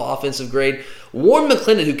 overall offensive grade. Warren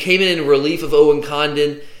McClendon, who came in relief of Owen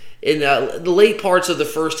Condon in the late parts of the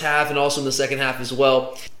first half and also in the second half as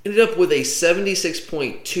well, ended up with a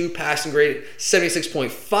 76.2 passing grade,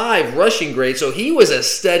 76.5 rushing grade. So he was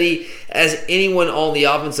as steady as anyone on the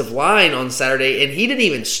offensive line on Saturday, and he didn't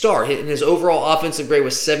even start. And his overall offensive grade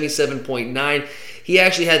was 77.9. He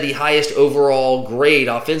actually had the highest overall grade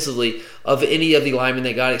offensively of any of the linemen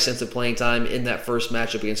that got extensive playing time in that first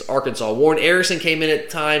matchup against Arkansas. Warren Erickson came in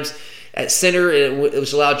at times at center,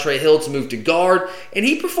 which allowed Trey Hill to move to guard, and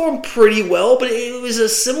he performed pretty well, but it was a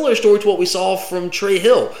similar story to what we saw from Trey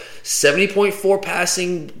Hill.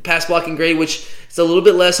 70.4 pass blocking grade, which is a little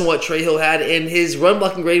bit less than what Trey Hill had, and his run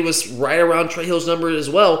blocking grade was right around Trey Hill's number as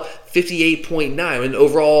well, 58.9, an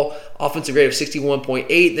overall offensive grade of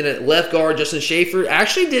 61.8. Then at left guard, Justin Schaefer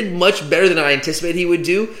actually did much better than I anticipated he would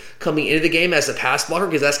do coming into the game as a pass blocker,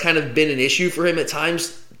 because that's kind of been an issue for him at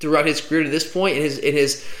times throughout his career to this point in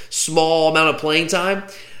his small amount of playing time.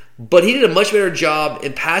 But he did a much better job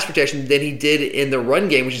in pass protection than he did in the run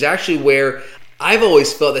game, which is actually where I've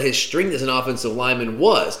always felt that his strength as an offensive lineman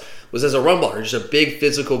was as a run blocker, just a big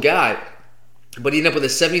physical guy. But he ended up with a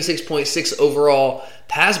 76.6 overall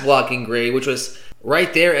pass blocking grade, which was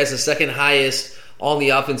right there as the second highest on the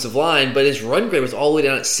offensive line, but his run grade was all the way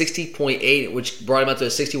down at 60.8, which brought him out to a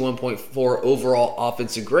 61.4 overall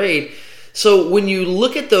offensive grade. So when you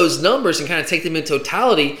look at those numbers and kind of take them in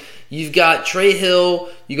totality, you've got Trey Hill,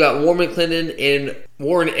 you got Warren McClendon, and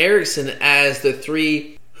Warren Erickson as the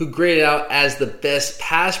three who graded out as the best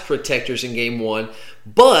pass protectors in Game 1.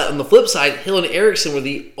 But on the flip side, Hill and Erickson were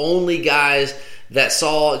the only guys that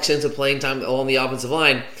saw extensive playing time along the offensive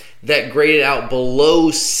line that graded out below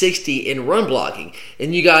 60 in run blocking.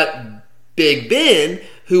 And you got Big Ben,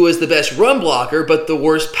 who was the best run blocker, but the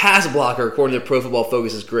worst pass blocker according to Pro Football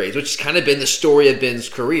Focus's grades, which has kind of been the story of Ben's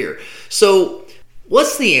career. So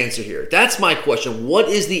what's the answer here? That's my question. What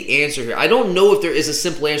is the answer here? I don't know if there is a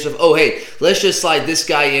simple answer of, oh, hey, let's just slide this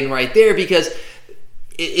guy in right there, because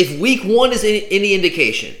if week 1 is any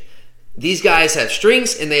indication, these guys have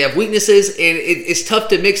strengths and they have weaknesses, and it's tough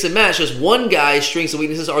to mix and match, because one guy's strengths and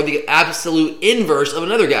weaknesses are the absolute inverse of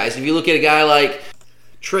another guy's. If you look at a guy like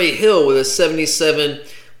Trey Hill with a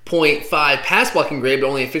 77.5 pass blocking grade, but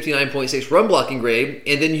only a 59.6 run blocking grade,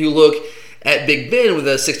 and then you look at Big Ben with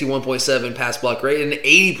a 61.7 pass block grade and an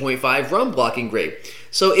 80.5 run blocking grade.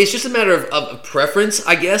 So it's just a matter of preference,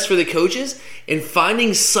 I guess, for the coaches, and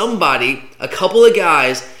finding somebody, a couple of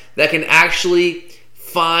guys that can actually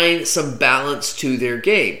find some balance to their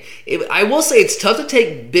game. I will say it's tough to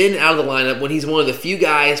take Ben out of the lineup when he's one of the few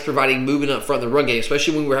guys providing movement up front in the run game,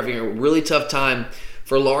 especially when we're having a really tough time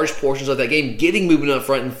for large portions of that game, getting movement up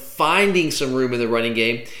front and finding some room in the running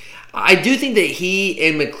game. I do think that he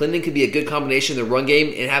and McClendon could be a good combination in the run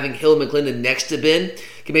game, and having Hill and McClendon next to Ben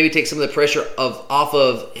can maybe take some of the pressure off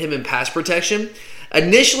of him in pass protection.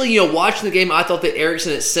 Initially, watching the game, I thought that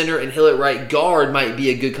Erickson at center and Hill at right guard might be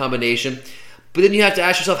a good combination. But then you have to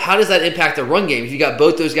ask yourself, how does that impact the run game if you got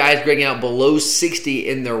both those guys grading out below 60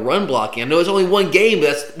 in their run blocking? I know it's only one game,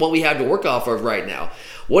 but that's what we have to work off of right now.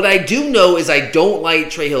 What I do know is I don't like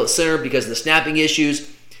Trey Hill at center because of the snapping issues.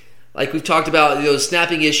 Like we've talked about, those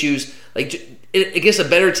snapping issues, like against a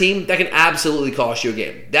better team, that can absolutely cost you a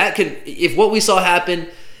game. That could, if what we saw happen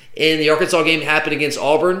in the Arkansas game happened against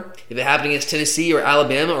Auburn, if it happened against Tennessee or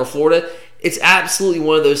Alabama or Florida, it's absolutely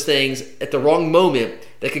one of those things at the wrong moment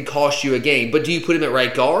that could cost you a game. But do you put him at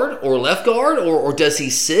right guard or left guard, or does he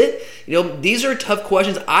sit? These are tough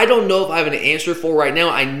questions. I don't know if I have an answer for right now.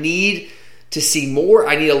 I need to see more.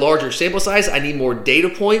 I need a larger sample size. I need more data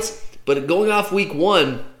points. But going off week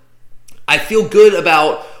 1, I feel good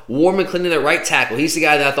about Warren McClendon at right tackle. He's the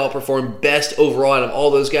guy that I thought performed best overall out of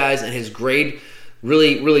all those guys, and his grade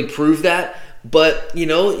really, really proved that. But,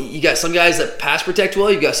 you got some guys that pass protect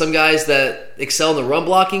well. You've got some guys that excel in the run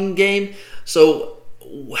blocking game. So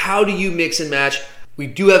how do you mix and match? We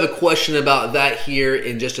do have a question about that here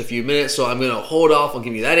in just a few minutes, so I'm going to hold off on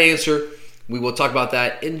giving you that answer We will talk about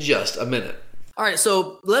that in just a minute. All right,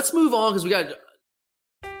 so let's move on because we got...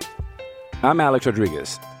 I'm Alex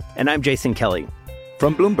Rodriguez. And I'm Jason Kelly.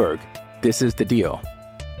 From Bloomberg, this is The Deal.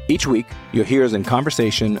 Each week, you'll hear us in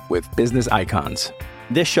conversation with business icons.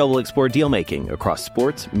 This show will explore deal-making across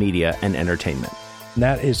sports, media, and entertainment.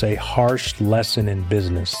 That is a harsh lesson in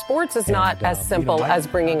business. Sports is not as simple as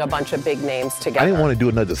bringing a bunch of big names together. I didn't want to do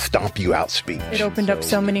another stomp you out speech. It opened up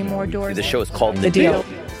so many more doors. The show is called The Deal.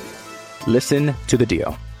 Listen to The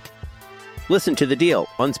Deal. Listen to The Deal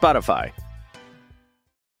on Spotify.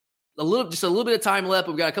 Just a little bit of time left,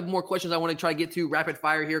 but we've got a couple more questions I want to try to get to rapid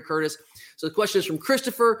fire here, Curtis. So the question is from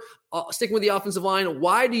Christopher, sticking with the offensive line.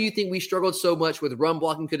 Why do you think we struggled so much with run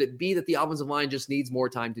blocking? Could it be that the offensive line just needs more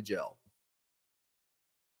time to gel?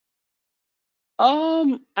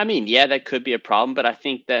 I mean, yeah, that could be a problem, but I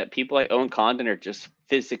think that people like Owen Condon are just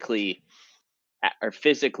physically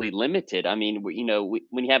limited. I mean,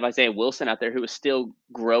 when you have Isaiah Wilson out there who was still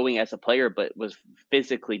growing as a player, but was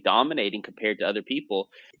physically dominating compared to other people,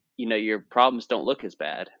 your problems don't look as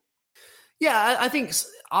bad. Yeah, I think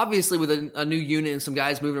obviously with a new unit and some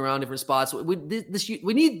guys moving around different spots,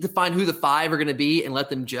 we need to find who the five are going to be and let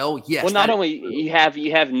them gel. Yes. Well, not only you have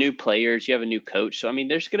new players, you have a new coach. So, I mean,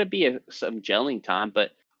 there's going to be some gelling time,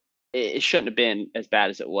 but it shouldn't have been as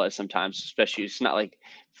bad as it was sometimes, especially it's not like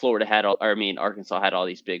Arkansas had all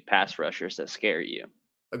these big pass rushers that scare you.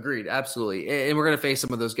 Agreed. Absolutely. And we're going to face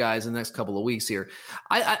some of those guys in the next couple of weeks here.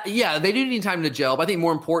 Yeah, they do need time to gel, but I think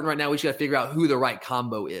more important right now, we just got to figure out who the right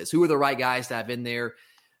combo is. Who are the right guys to have in there?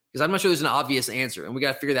 Because I'm not sure there's an obvious answer, and we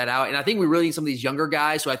got to figure that out. And I think we really need some of these younger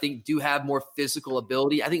guys who I think do have more physical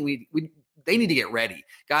ability. I think they need to get ready.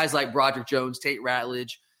 Guys like Broderick Jones, Tate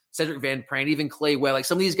Ratledge, Cedric Van Pran, even Clay Webb, like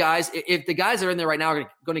some of these guys, if the guys that are in there right now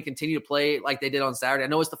are going to continue to play like they did on Saturday, I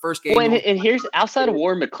know it's the first game. Well, and here's outside of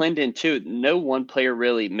Warren McClendon too, no one player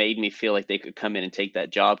really made me feel like they could come in and take that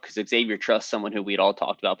job because Xavier Truss, someone who we'd all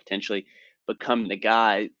talked about potentially becoming the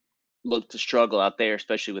guy, looked to struggle out there,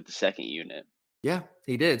 especially with the second unit. Yeah,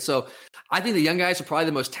 he did. So I think the young guys are probably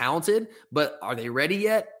the most talented, but are they ready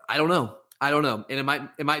yet? I don't know. And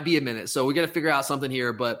it might be a minute. So we got to figure out something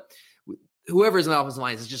here, but whoever's in the offensive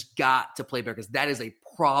line has just got to play better because that is a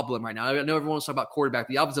problem right now. I know everyone wants to talk about quarterback.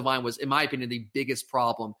 The offensive line was, in my opinion, the biggest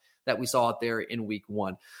problem that we saw out there in week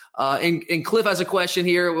one. And Cliff has a question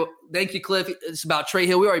here. Well, thank you, Cliff. It's about Trey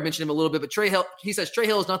Hill. We already mentioned him a little bit, but Trey Hill, he says Trey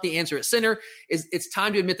Hill is not the answer at center. It's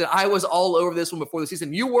time to admit that I was all over this one before the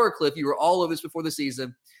season. You were, Cliff. You were all over this before the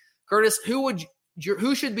season. Curtis, who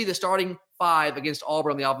should be the starting five against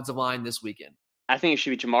Auburn on the offensive line this weekend? I think it should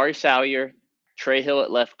be Jamari Salyer, Trey Hill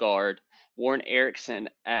at left guard, Warren Erickson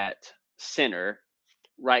at center,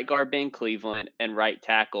 right guard Ben Cleveland, and right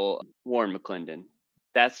tackle Warren McClendon.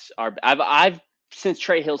 That's I've since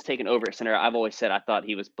Trey Hill's taken over at center, I've always said I thought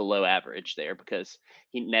he was below average there because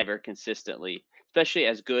he never consistently, especially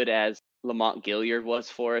as good as Lamont Gilliard was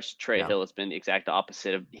for us, Trey Hill has been the exact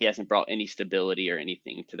opposite of. He hasn't brought any stability or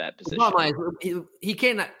anything to that position. He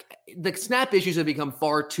cannot. The snap issues have become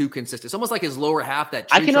far too consistent. It's almost like his lower half.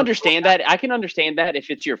 I can understand that. I can understand that if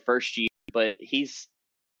it's your first year, but he's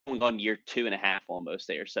going on year 2.5 almost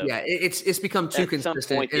there. So yeah, it's become too consistent. At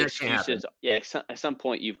some point, the excuses. Yeah, at some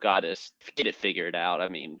point you've got to get it figured out. I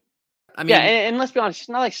mean, yeah, and let's be honest, it's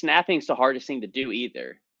not like snapping's the hardest thing to do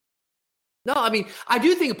either. No, I mean, I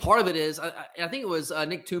do think part of it is, I think it was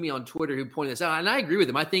Nick Toomey on Twitter who pointed this out, and I agree with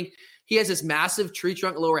him. I think he has this massive tree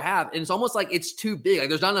trunk lower half, and it's almost like it's too big. Like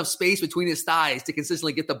there's not enough space between his thighs to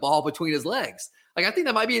consistently get the ball between his legs. Like I think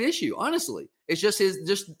that might be an issue, honestly. It's just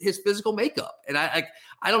his physical makeup, and I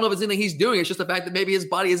don't know if it's anything he's doing. It's just the fact that maybe his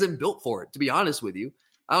body isn't built for it. To be honest with you,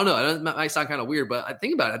 I don't know. It might sound kind of weird, but I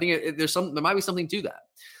think about it. I think there might be something to that.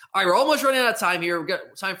 All right, we're almost running out of time here. We've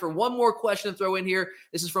got time for one more question to throw in here.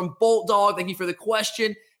 This is from Bolt Dog. Thank you for the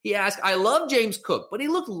question. He asked, I love James Cook, but he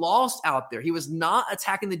looked lost out there. He was not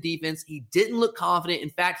attacking the defense. He didn't look confident. In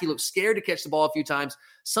fact, he looked scared to catch the ball a few times.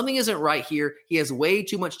 Something isn't right here. He has way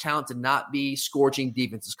too much talent to not be scorching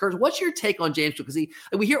defenses. Kurt, what's your take on James Cook? Because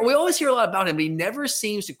we always hear a lot about him, but he never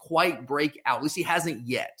seems to quite break out. At least he hasn't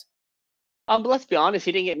yet. But let's be honest,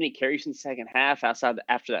 he didn't get any carries in the second half after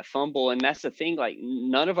that fumble. And that's the thing, like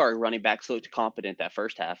none of our running backs looked competent that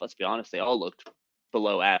first half. Let's be honest, they all looked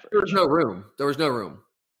below average. There was no room.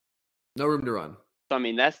 No room to run. So, I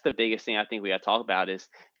mean, that's the biggest thing I think we got to talk about is,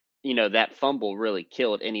 that fumble really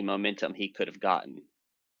killed any momentum he could have gotten.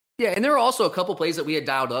 Yeah, and there were also a couple plays that we had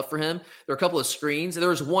dialed up for him. There were a couple of screens. There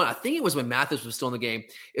was one, I think it was when Mathis was still in the game.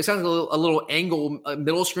 It was kind of a little angle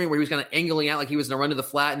middle screen where he was kind of angling out like he was going to run to the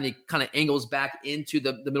flat, and he kind of angles back into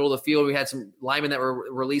the middle of the field. We had some linemen that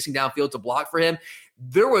were releasing downfield to block for him.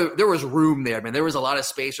 There was room there, man. There was a lot of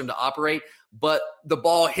space for him to operate, but the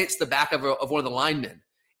ball hits the back of one of the linemen,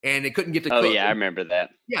 and it couldn't get to Cook. Oh, yeah, I remember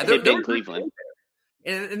that. Yeah, they're in Cleveland.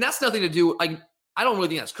 And that's nothing to do – like. I don't really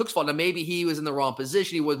think that's Cook's fault. Now, maybe he was in the wrong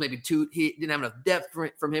position. He didn't have enough depth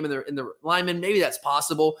from him in the lineman. Maybe that's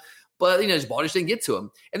possible. But, his ball just didn't get to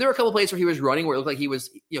him. And there were a couple of plays where he was running where it looked like he was,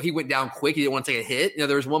 he went down quick. He didn't want to take a hit.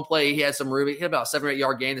 There was one play, he had some room. He had about a 7 or 8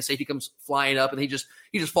 yard gain. The safety comes flying up, and he just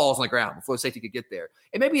falls on the ground before the safety could get there.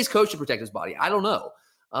 And maybe he's coached to protect his body. I don't know.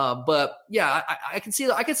 But yeah, I can see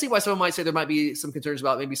why someone might say there might be some concerns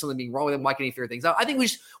about maybe something being wrong with him. Why can't he figure things out? I think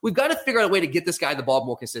we've got to figure out a way to get this guy the ball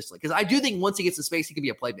more consistently, because I do think once he gets in space, he can be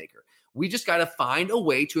a playmaker. We just got to find a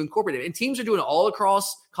way to incorporate it. And teams are doing it all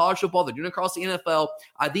across college football. They're doing it across the NFL.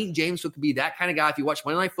 I think James Cook could be that kind of guy. If you watch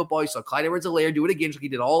Monday Night Football, you saw Clyde Edwards-Helaire do it again, like he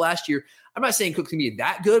did all last year. I'm not saying Cook can be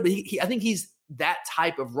that good, but I think he's that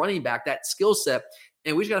type of running back, that skill set.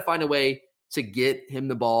 And we just got to find a way to get him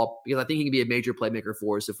the ball, because I think he can be a major playmaker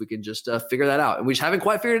for us if we can just figure that out. And we just haven't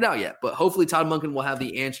quite figured it out yet, but hopefully Todd Monken will have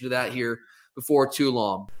the answer to that here before too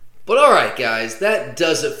long. But all right, guys, that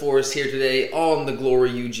does it for us here today on the Glory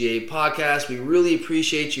UGA podcast. We really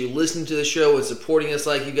appreciate you listening to the show and supporting us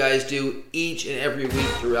like you guys do each and every week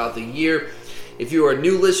throughout the year. If you are a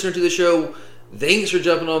new listener to the show, thanks for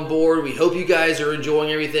jumping on board. We hope you guys are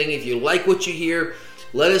enjoying everything. If you like what you hear,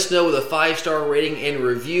 let us know with a 5-star rating and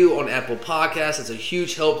review on Apple Podcasts. It's a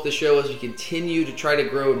huge help to the show as we continue to try to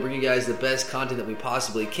grow and bring you guys the best content that we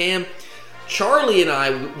possibly can. Charlie and I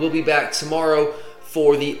will be back tomorrow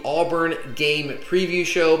for the Auburn game preview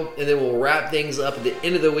show, and then we'll wrap things up at the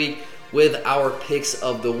end of the week with our Picks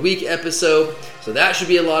of the Week episode. So that should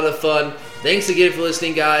be a lot of fun. Thanks again for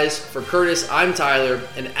listening, guys. For Curtis, I'm Tyler,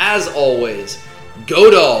 and as always,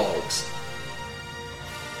 go Dogs!